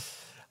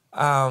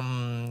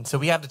 So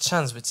we have the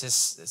chance, which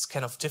is it's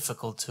kind of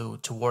difficult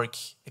to work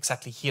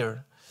exactly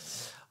here.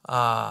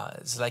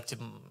 It's like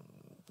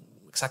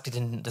exactly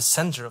in the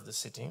center of the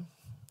city.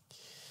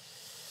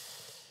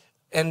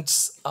 And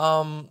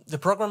the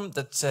program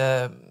that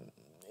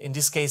in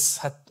this case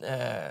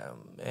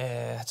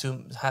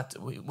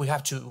we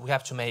have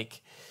to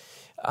make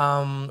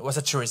was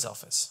a tourist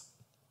office.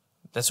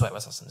 That's why it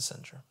was also in the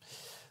center.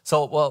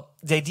 So, well,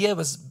 the idea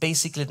was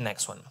basically the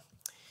next one.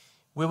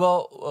 We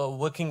were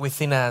working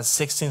within a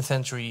 16th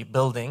century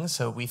building,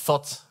 so we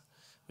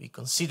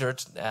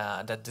considered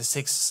that the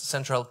 6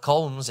 central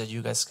columns that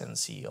you guys can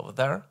see over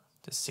there,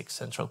 the 6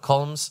 central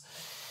columns,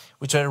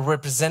 which are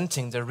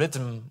representing the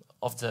rhythm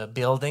of the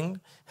building,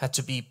 had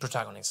to be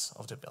protagonists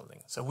of the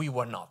building. So we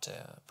were not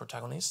a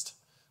protagonist,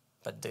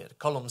 but the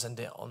columns and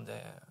the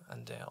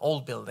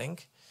old building,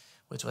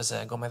 which was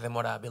a Gómez de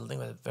Mora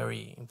building, a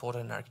very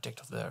important architect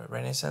of the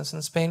Renaissance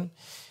in Spain,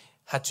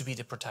 had to be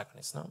the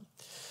protagonist. No?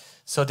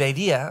 So the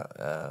idea,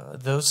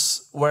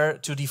 those were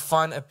to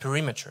define a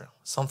perimeter,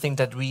 something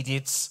that we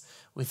did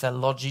with a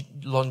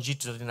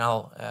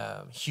longitudinal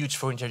huge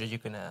furniture that you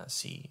can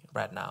see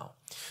right now,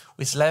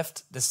 which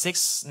left the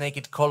 6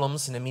 naked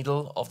columns in the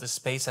middle of the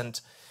space, and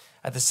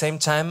at the same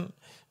time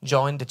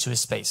joined the 2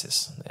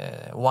 spaces,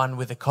 one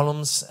with the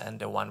columns and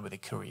the one with the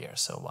courier.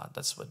 So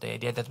that's what the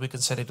idea that we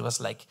considered was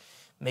like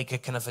make a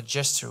kind of a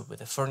gesture with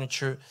the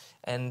furniture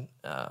and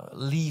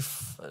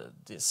leave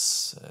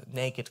these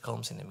naked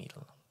columns in the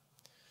middle.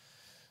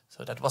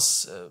 So that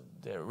was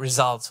the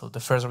result. So the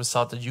first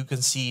result that you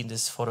can see in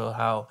this photo,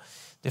 how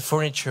the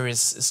furniture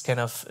is kind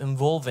of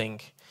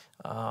involving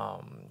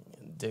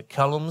the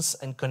columns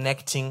and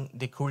connecting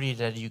the courier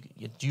that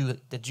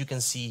you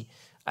can see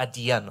at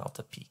the end of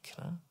the peak.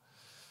 No?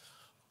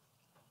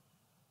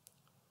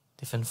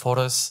 Different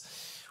photos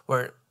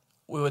where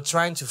we were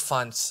trying to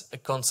find a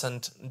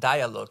constant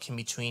dialogue in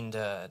between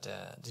the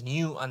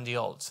new and the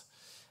old,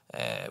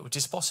 which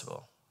is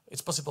possible.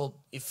 It's possible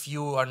if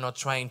you are not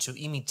trying to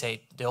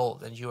imitate the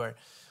old, and you are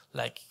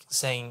like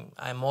saying,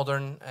 I'm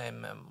modern,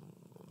 I'm a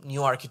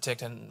new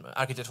architect and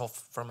architect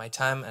from my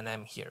time, and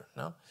I'm here.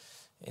 No,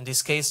 in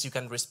this case, you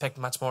can respect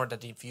much more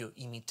than if you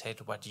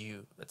imitate what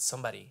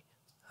somebody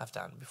have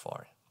done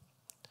before.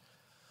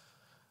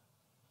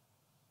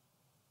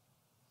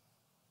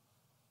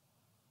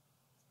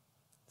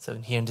 So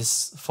here in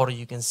this photo,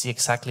 you can see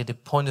exactly the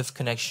point of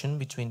connection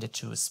between the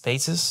 2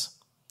 spaces.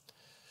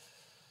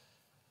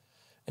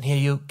 And here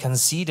you can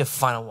see the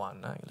final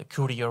one, the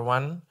courier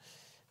one,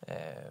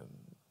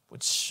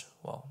 which,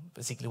 well,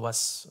 basically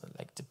was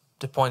like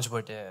the points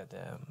where the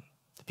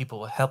people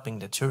were helping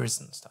the tourists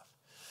and stuff.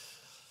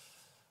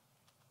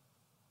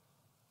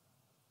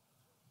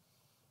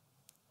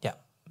 Yeah,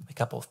 a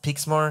couple of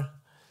peaks more.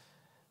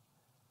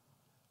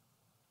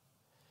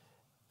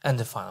 And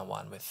the final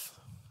one with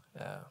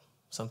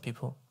some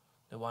people.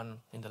 The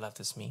one in the left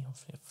is me,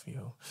 if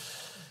you...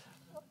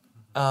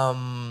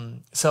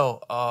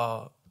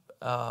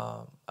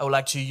 I would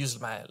like to use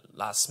my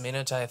last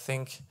minute, I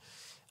think,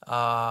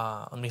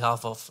 on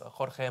behalf of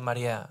Jorge,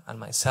 Maria, and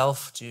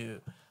myself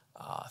to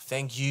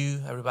thank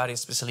you, everybody,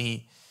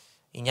 especially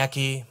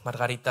Iñaki,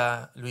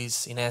 Margarita,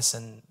 Luis, Ines,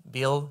 and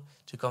Bill,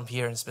 to come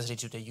here, and especially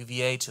to the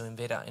UVA, to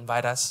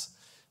invite us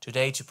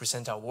today to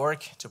present our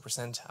work, to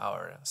present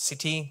our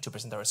city, to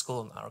present our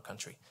school and our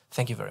country.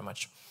 Thank you very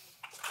much.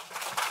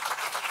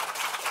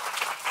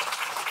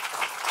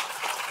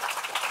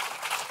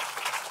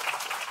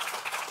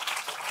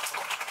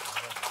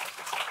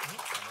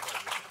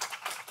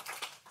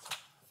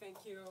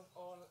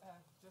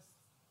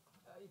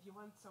 If you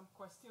want some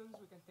questions,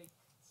 we can take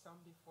some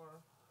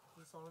before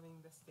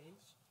resolving the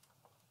stage.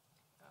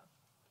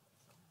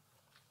 Some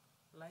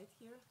light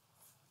here.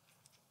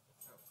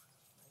 Oh,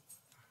 light.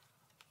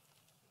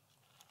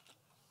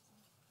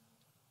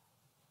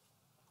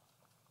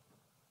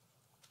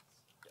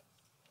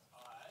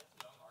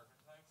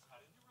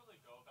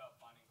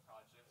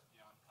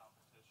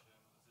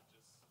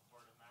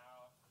 word of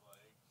mouth?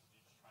 Like, did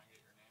you try and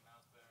get your name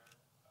out there?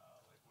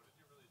 Like, what did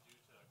you really do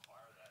to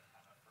acquire that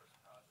kind of first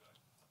project?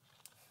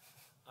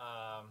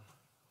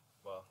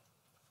 Well,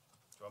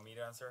 do you want me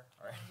to answer?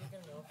 Or You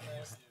can go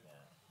first.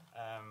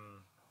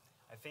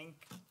 I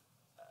think,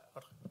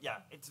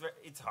 yeah,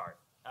 it's hard.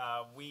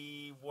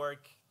 We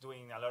work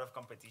doing a lot of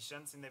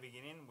competitions in the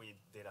beginning. We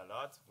did a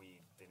lot.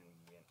 We didn't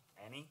win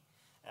any,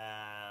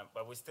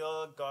 but we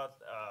still got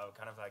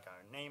kind of like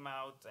our name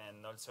out,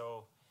 and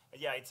also,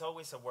 yeah, it's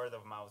always a word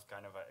of mouth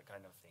kind of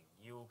thing.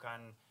 You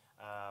can.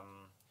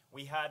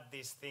 We had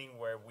this thing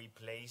where we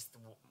placed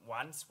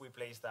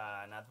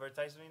an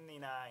advertisement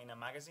in a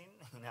magazine,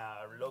 in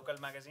a local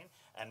magazine,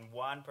 and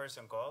one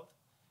person called.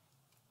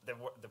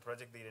 The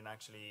project didn't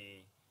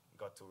actually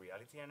got to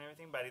reality and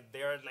everything, but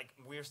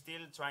we're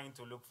still trying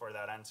to look for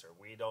that answer.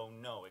 We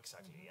don't know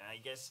exactly. And I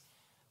guess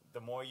the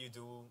more you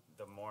do,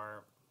 the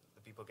more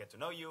the people get to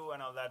know you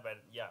and all that.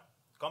 But yeah,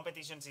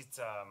 competitions, it's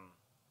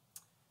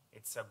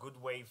a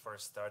good way for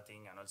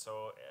starting, and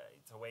also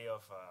it's a way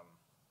of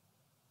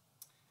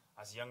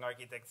as young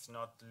architects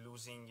not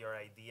losing your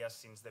ideas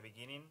since the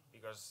beginning,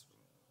 because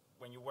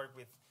when you work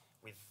with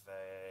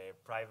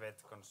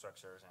private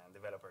constructors and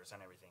developers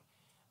and everything,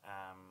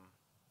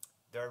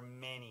 there are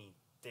many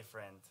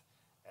different,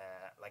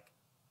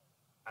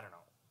 I don't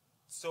know,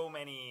 so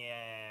many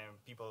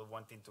people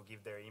wanting to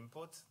give their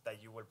input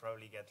that you will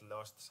probably get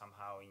lost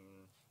somehow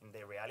in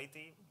the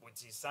reality,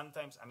 which is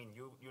sometimes, I mean,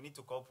 you need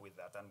to cope with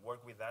that and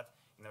work with that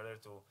in order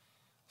to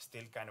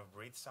still kind of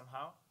breathe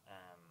somehow.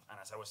 And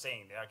as I was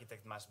saying, the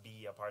architect must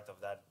be a part of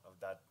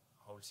that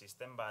whole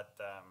system, but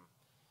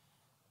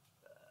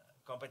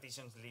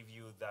competitions leave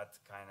you that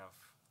kind of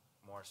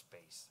more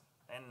space.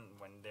 And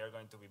when they're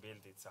going to be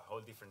built, it's a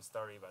whole different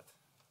story, but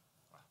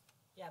well.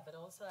 Yeah, but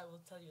also I will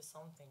tell you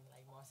something,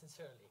 like, more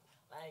sincerely.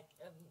 Like,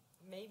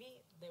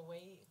 maybe the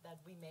way that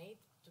we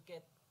made to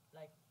get,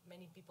 like,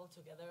 many people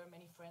together,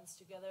 many friends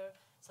together,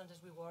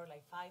 sometimes we were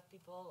like 5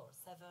 people or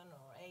 7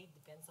 or 8,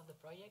 depends on the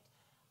project.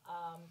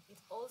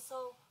 It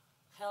also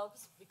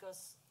helps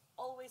because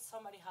always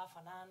somebody have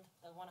an aunt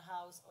that want a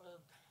house, or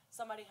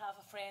somebody have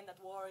a friend that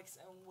works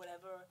and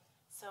whatever.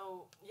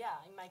 So yeah,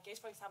 in my case,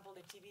 for example,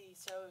 the TV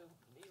show,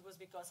 it was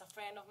because a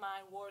friend of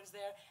mine works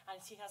there, and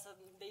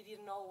they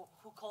didn't know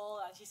who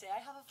called, and she said, I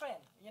have a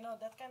friend. You know,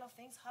 that kind of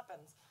things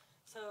happens.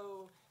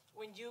 So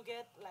when you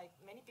get like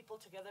many people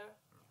together,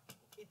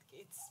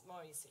 it's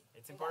more easy.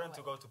 It's important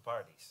to go to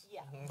parties.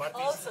 Yeah.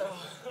 Parties, Also.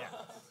 yeah.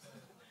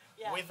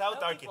 Yeah, Without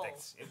no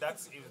architects. people. If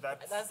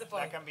that's the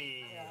point. That can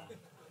be. Yeah.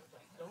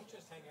 Don't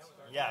just hang out with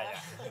our Yeah.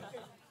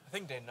 I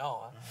think they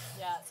know. Huh?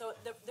 Yeah, so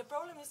the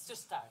problem is to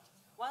start.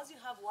 Once you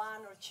have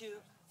 1 or 2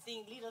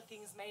 little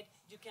things made,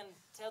 you can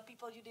tell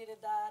people you did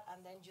that, and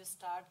then you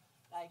start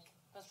like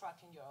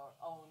constructing your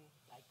own,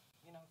 like,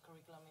 you know,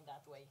 curriculum in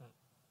that way.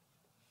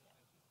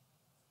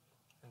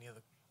 Any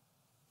other?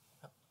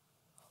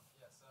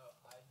 Yeah, so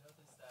I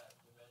noticed that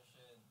you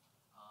mentioned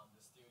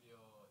the studio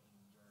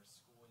in your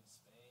school in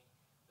Spain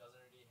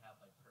doesn't really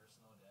have like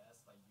personal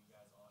desks. Like, you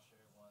guys all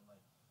share one like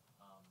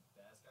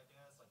desk, I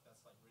guess. Like, that's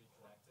like really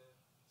connected.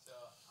 So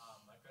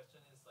my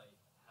question is, like,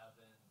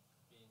 having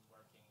been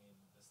working in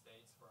the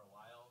States for a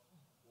while,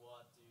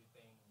 what do you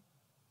think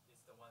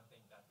is the one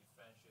thing that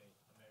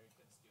differentiates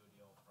American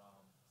studio from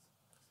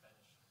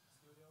Spanish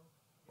studio?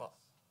 Well,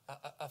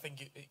 I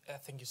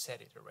think you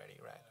said it already,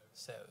 right?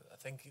 So I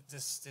think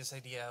this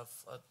idea of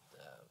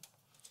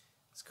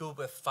school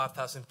with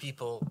 5,000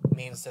 people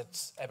means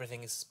that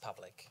everything is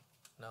public.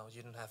 No,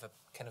 you don't have a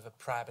kind of a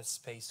private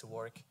space to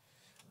work.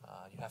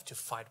 You have to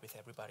fight with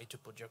everybody to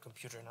put your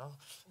computer now.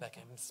 Like,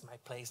 it's my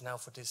place now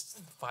for this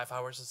 5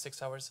 hours or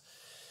 6 hours,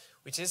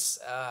 which is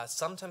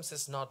sometimes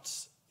it's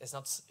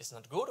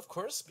not good, of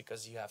course,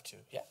 because you have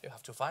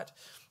to fight.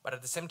 But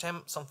at the same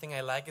time, something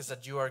I like is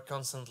that you are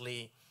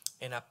constantly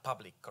in a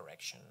public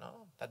correction.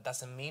 No, that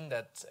doesn't mean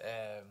that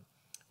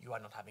you are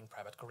not having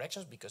private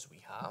corrections, because we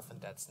have,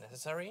 and that's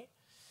necessary.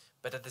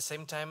 But at the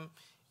same time,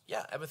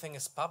 yeah, everything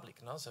is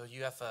public. No, so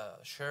you have a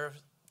share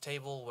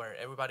table where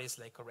everybody is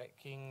like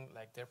correcting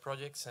like their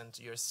projects, and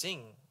you're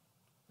seeing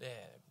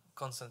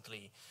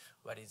constantly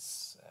what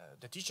is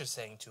the teacher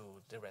saying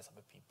to the rest of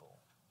the people,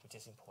 which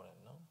is important.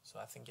 No, so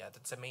I think, yeah,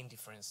 that's the main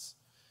difference,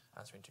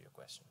 answering to your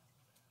question.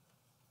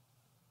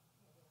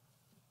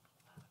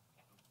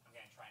 I'm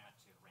going to try not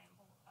to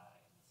ramble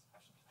in this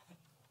question.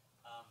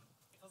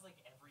 It feels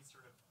like every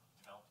sort of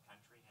developed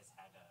country has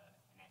had an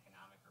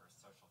economic or a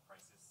social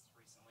crisis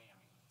recently. I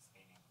mean,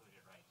 Spain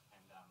included, right?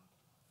 And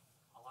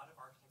a lot of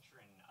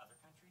architecture in other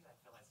countries, I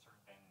feel, has sort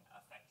of been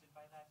affected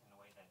by that in a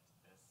way that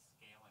the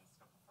scale and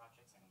scope of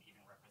projects and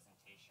even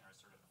representation are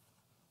sort of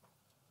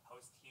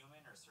post-human,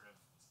 or sort of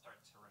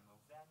start to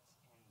remove that.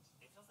 And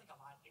it feels like a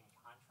lot in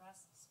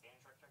contrast,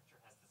 Spanish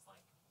architecture has this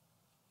like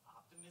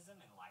optimism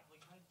and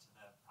livelihood to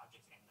the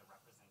projects and the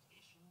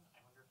representation. I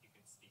wonder if you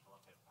could speak a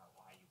little bit about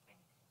why you think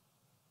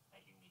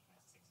that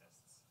uniqueness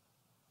exists.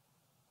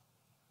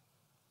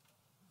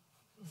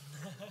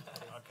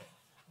 Okay.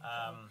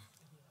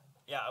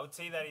 Yeah, I would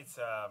say that it's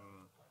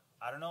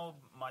I don't know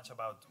much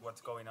about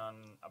what's going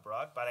on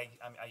abroad, but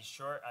I'm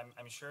sure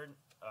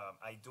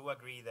I do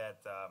agree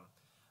that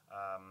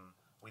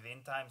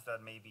within times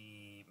that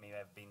maybe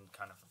have been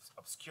kind of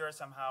obscure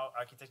somehow,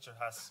 architecture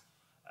has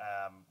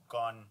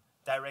gone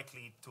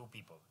directly to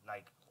people.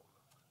 Like,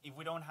 if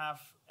we don't have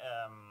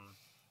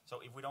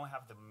if we don't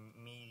have the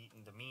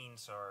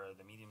means or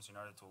the mediums in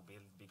order to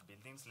build big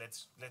buildings,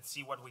 let's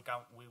see what we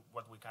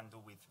can do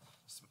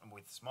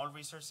with small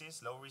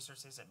resources, low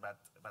resources, but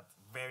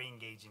very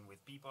engaging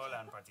with people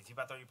and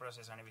participatory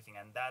process and everything.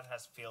 And that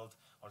has filled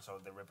also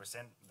the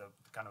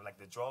kind of like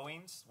the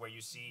drawings where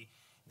you see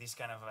this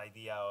kind of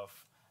idea of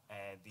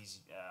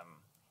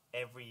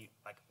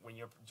when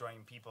you're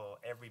drawing people,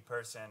 every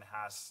person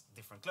has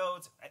different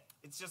clothes.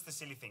 It's just a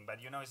silly thing, but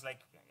it's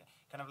like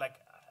kind of like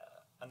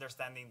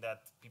understanding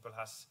that people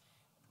has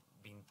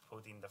been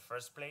put in the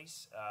first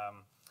place.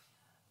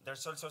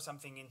 There's also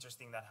something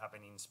interesting that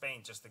happened in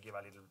Spain, just to give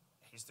a little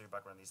history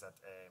background, is that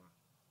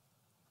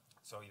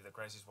so if the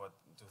crisis was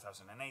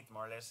 2008,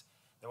 more or less,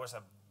 there was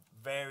a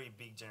very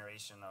big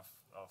generation of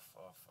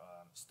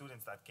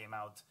students that came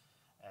out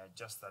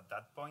just at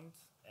that point.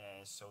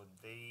 So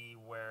they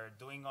were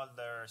doing all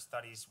their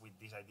studies with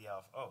this idea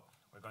of,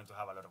 we're going to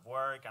have a lot of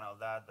work and all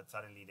that, but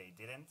suddenly they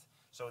didn't.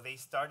 So they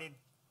started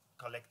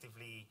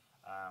collectively,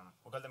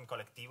 we call them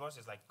colectivos,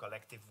 it's like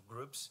collective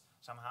groups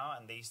somehow,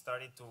 and they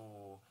started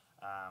to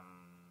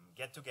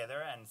get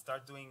together and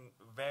start doing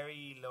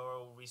very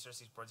low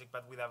resources project,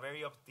 but with a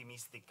very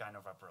optimistic kind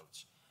of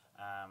approach,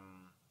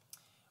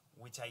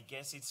 which I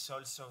guess it's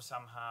also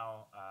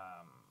somehow,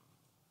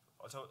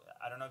 also,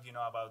 I don't know if you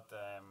know about,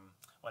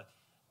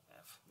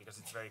 because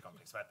it's very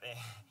complex, but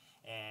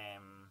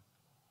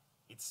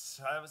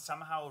it's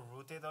somehow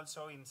rooted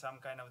also in some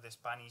kind of the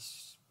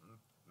Spanish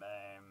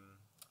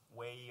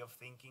way of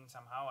thinking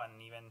somehow,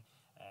 and even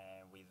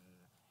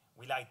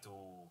we like to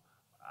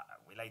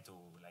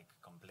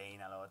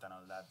complain a lot and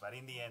all that, but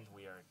in the end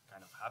we are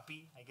kind of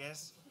happy, I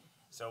guess.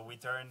 So we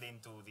turned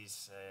into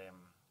this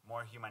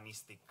more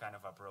humanistic kind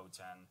of approach,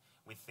 and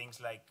with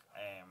things like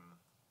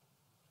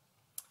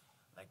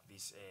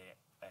this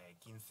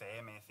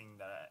 15M thing,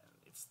 that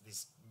it's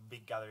this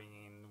big gathering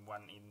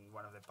in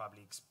one of the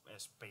public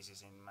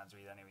spaces in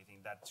Madrid and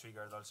everything, that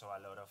triggered also a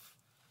lot of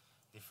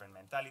different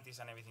mentalities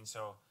and everything.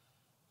 So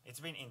it's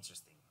been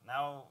interesting.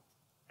 Now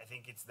I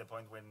think it's the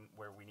point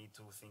where we need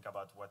to think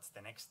about what's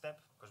the next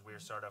step, because we're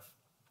sort of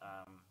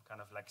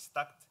kind of like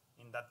stuck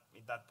in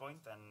that point,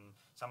 and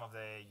some of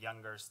the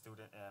younger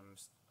student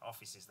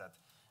offices that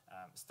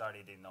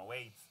started in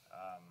 08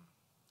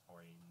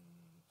 or in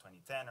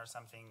 2010 or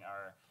something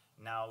are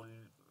now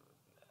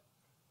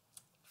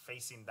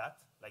facing that,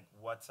 like,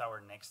 what's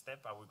our next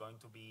step? Are we going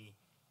to be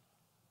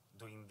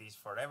doing this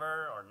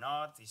forever or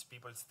not? Is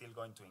people still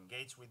going to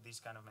engage with this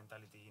kind of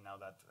mentality now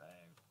that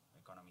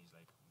economy is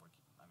like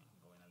working,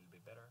 going a little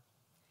bit better?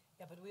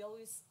 Yeah, but we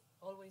always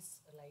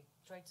like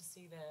try to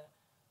see the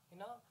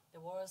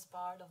worst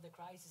part of the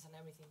crisis and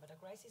everything, but a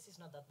crisis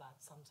is not that bad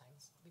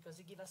sometimes, because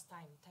it gives us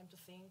time to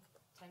think,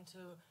 time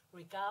to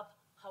recap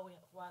how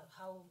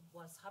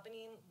was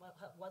happening,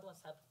 what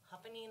was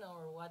happening,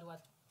 or what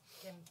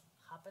can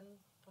happen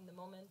from the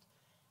moment.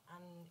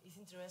 And it's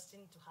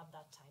interesting to have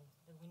that time,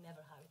 that we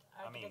never have it.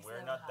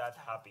 We're not that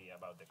happy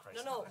about the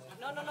crisis. No.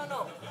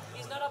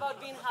 It's not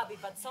about being happy,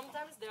 but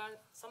sometimes there are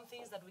some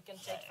things that we can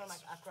take from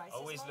a crisis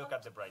Always moment. look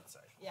at the bright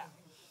side. Yeah.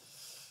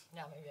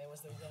 Yeah, maybe I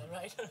was doing that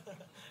right.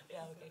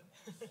 Yeah, okay.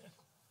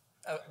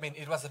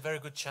 It was a very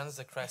good chance,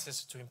 the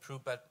crisis, to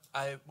improve, but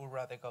I would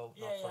rather go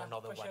for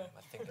another one. Sure.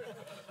 I think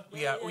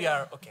we are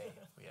okay.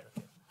 We are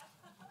okay.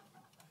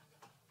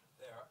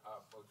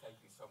 Well, thank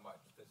you so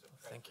much. There's a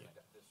Thank you.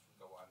 that this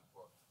will go on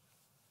for,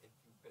 if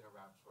you've been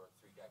around for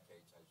 3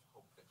 decades, I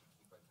hope that you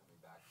keep on coming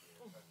back here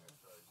over the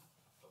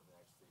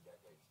next 3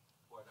 decades.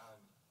 What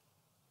I'm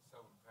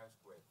so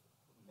impressed with,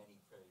 many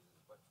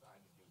phrases, but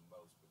trying to do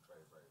most with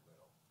very, very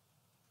little.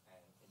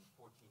 And in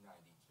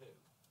 1492,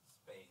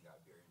 Spain, the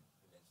Iberian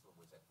Peninsula,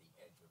 was at the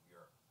edge of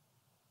Europe.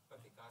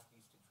 But they got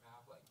used to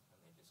traveling,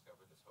 and they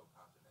discovered this whole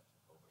continent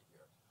over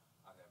here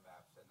on their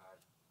maps. And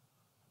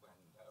when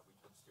we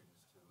took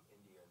students to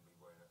India, and we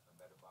were at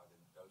Metabhadan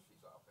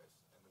Doshi's office,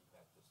 and we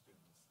met the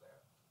students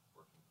there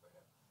working for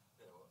him,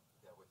 there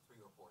were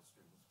 3 or 4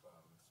 students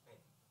from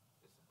Spain.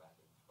 This is back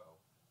in 2012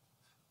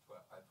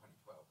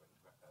 and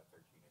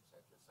 13,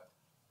 etc. So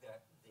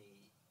that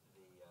the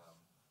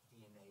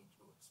DNA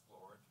to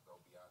explore, to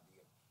go beyond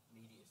the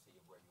immediacy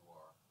of where you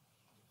are,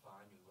 to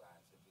find new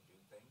lands and to do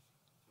things,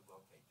 to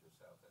locate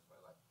yourself. That's why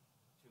I like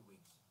 2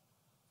 weeks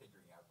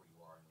figuring out where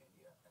you are in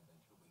India, and then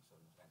 2 weeks of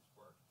intense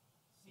work.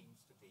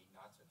 Seems to be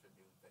not such a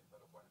new thing, but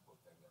a wonderful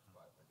thing that's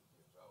 500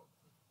 years old.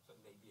 So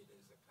maybe it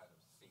is a kind of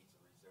seeds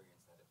of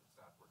resilience that if it's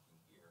not working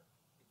here,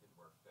 it can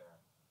work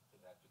there. To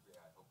that degree,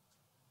 I hope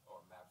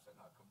our maps are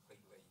not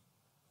completely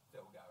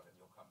filled out, and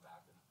you'll come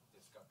back and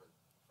discover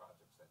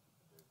projects that you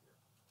can do here.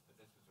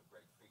 But this was a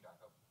great treat. I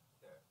hope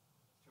there are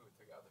 2 or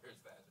 3 others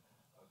that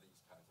of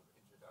these kinds of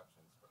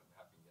introductions, but I'm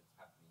happy it's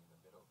happening in the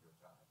middle of your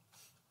time.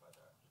 But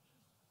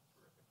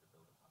terrific to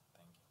build upon.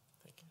 Thank you.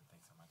 Thank you.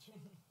 Thanks so much.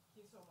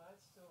 so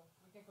much. So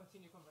we can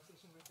continue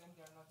conversation with them.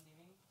 They are not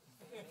leaving.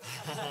 So,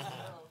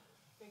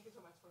 thank you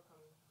so much for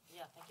coming.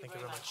 Yeah, thank you Thank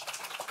you very very much.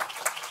 much.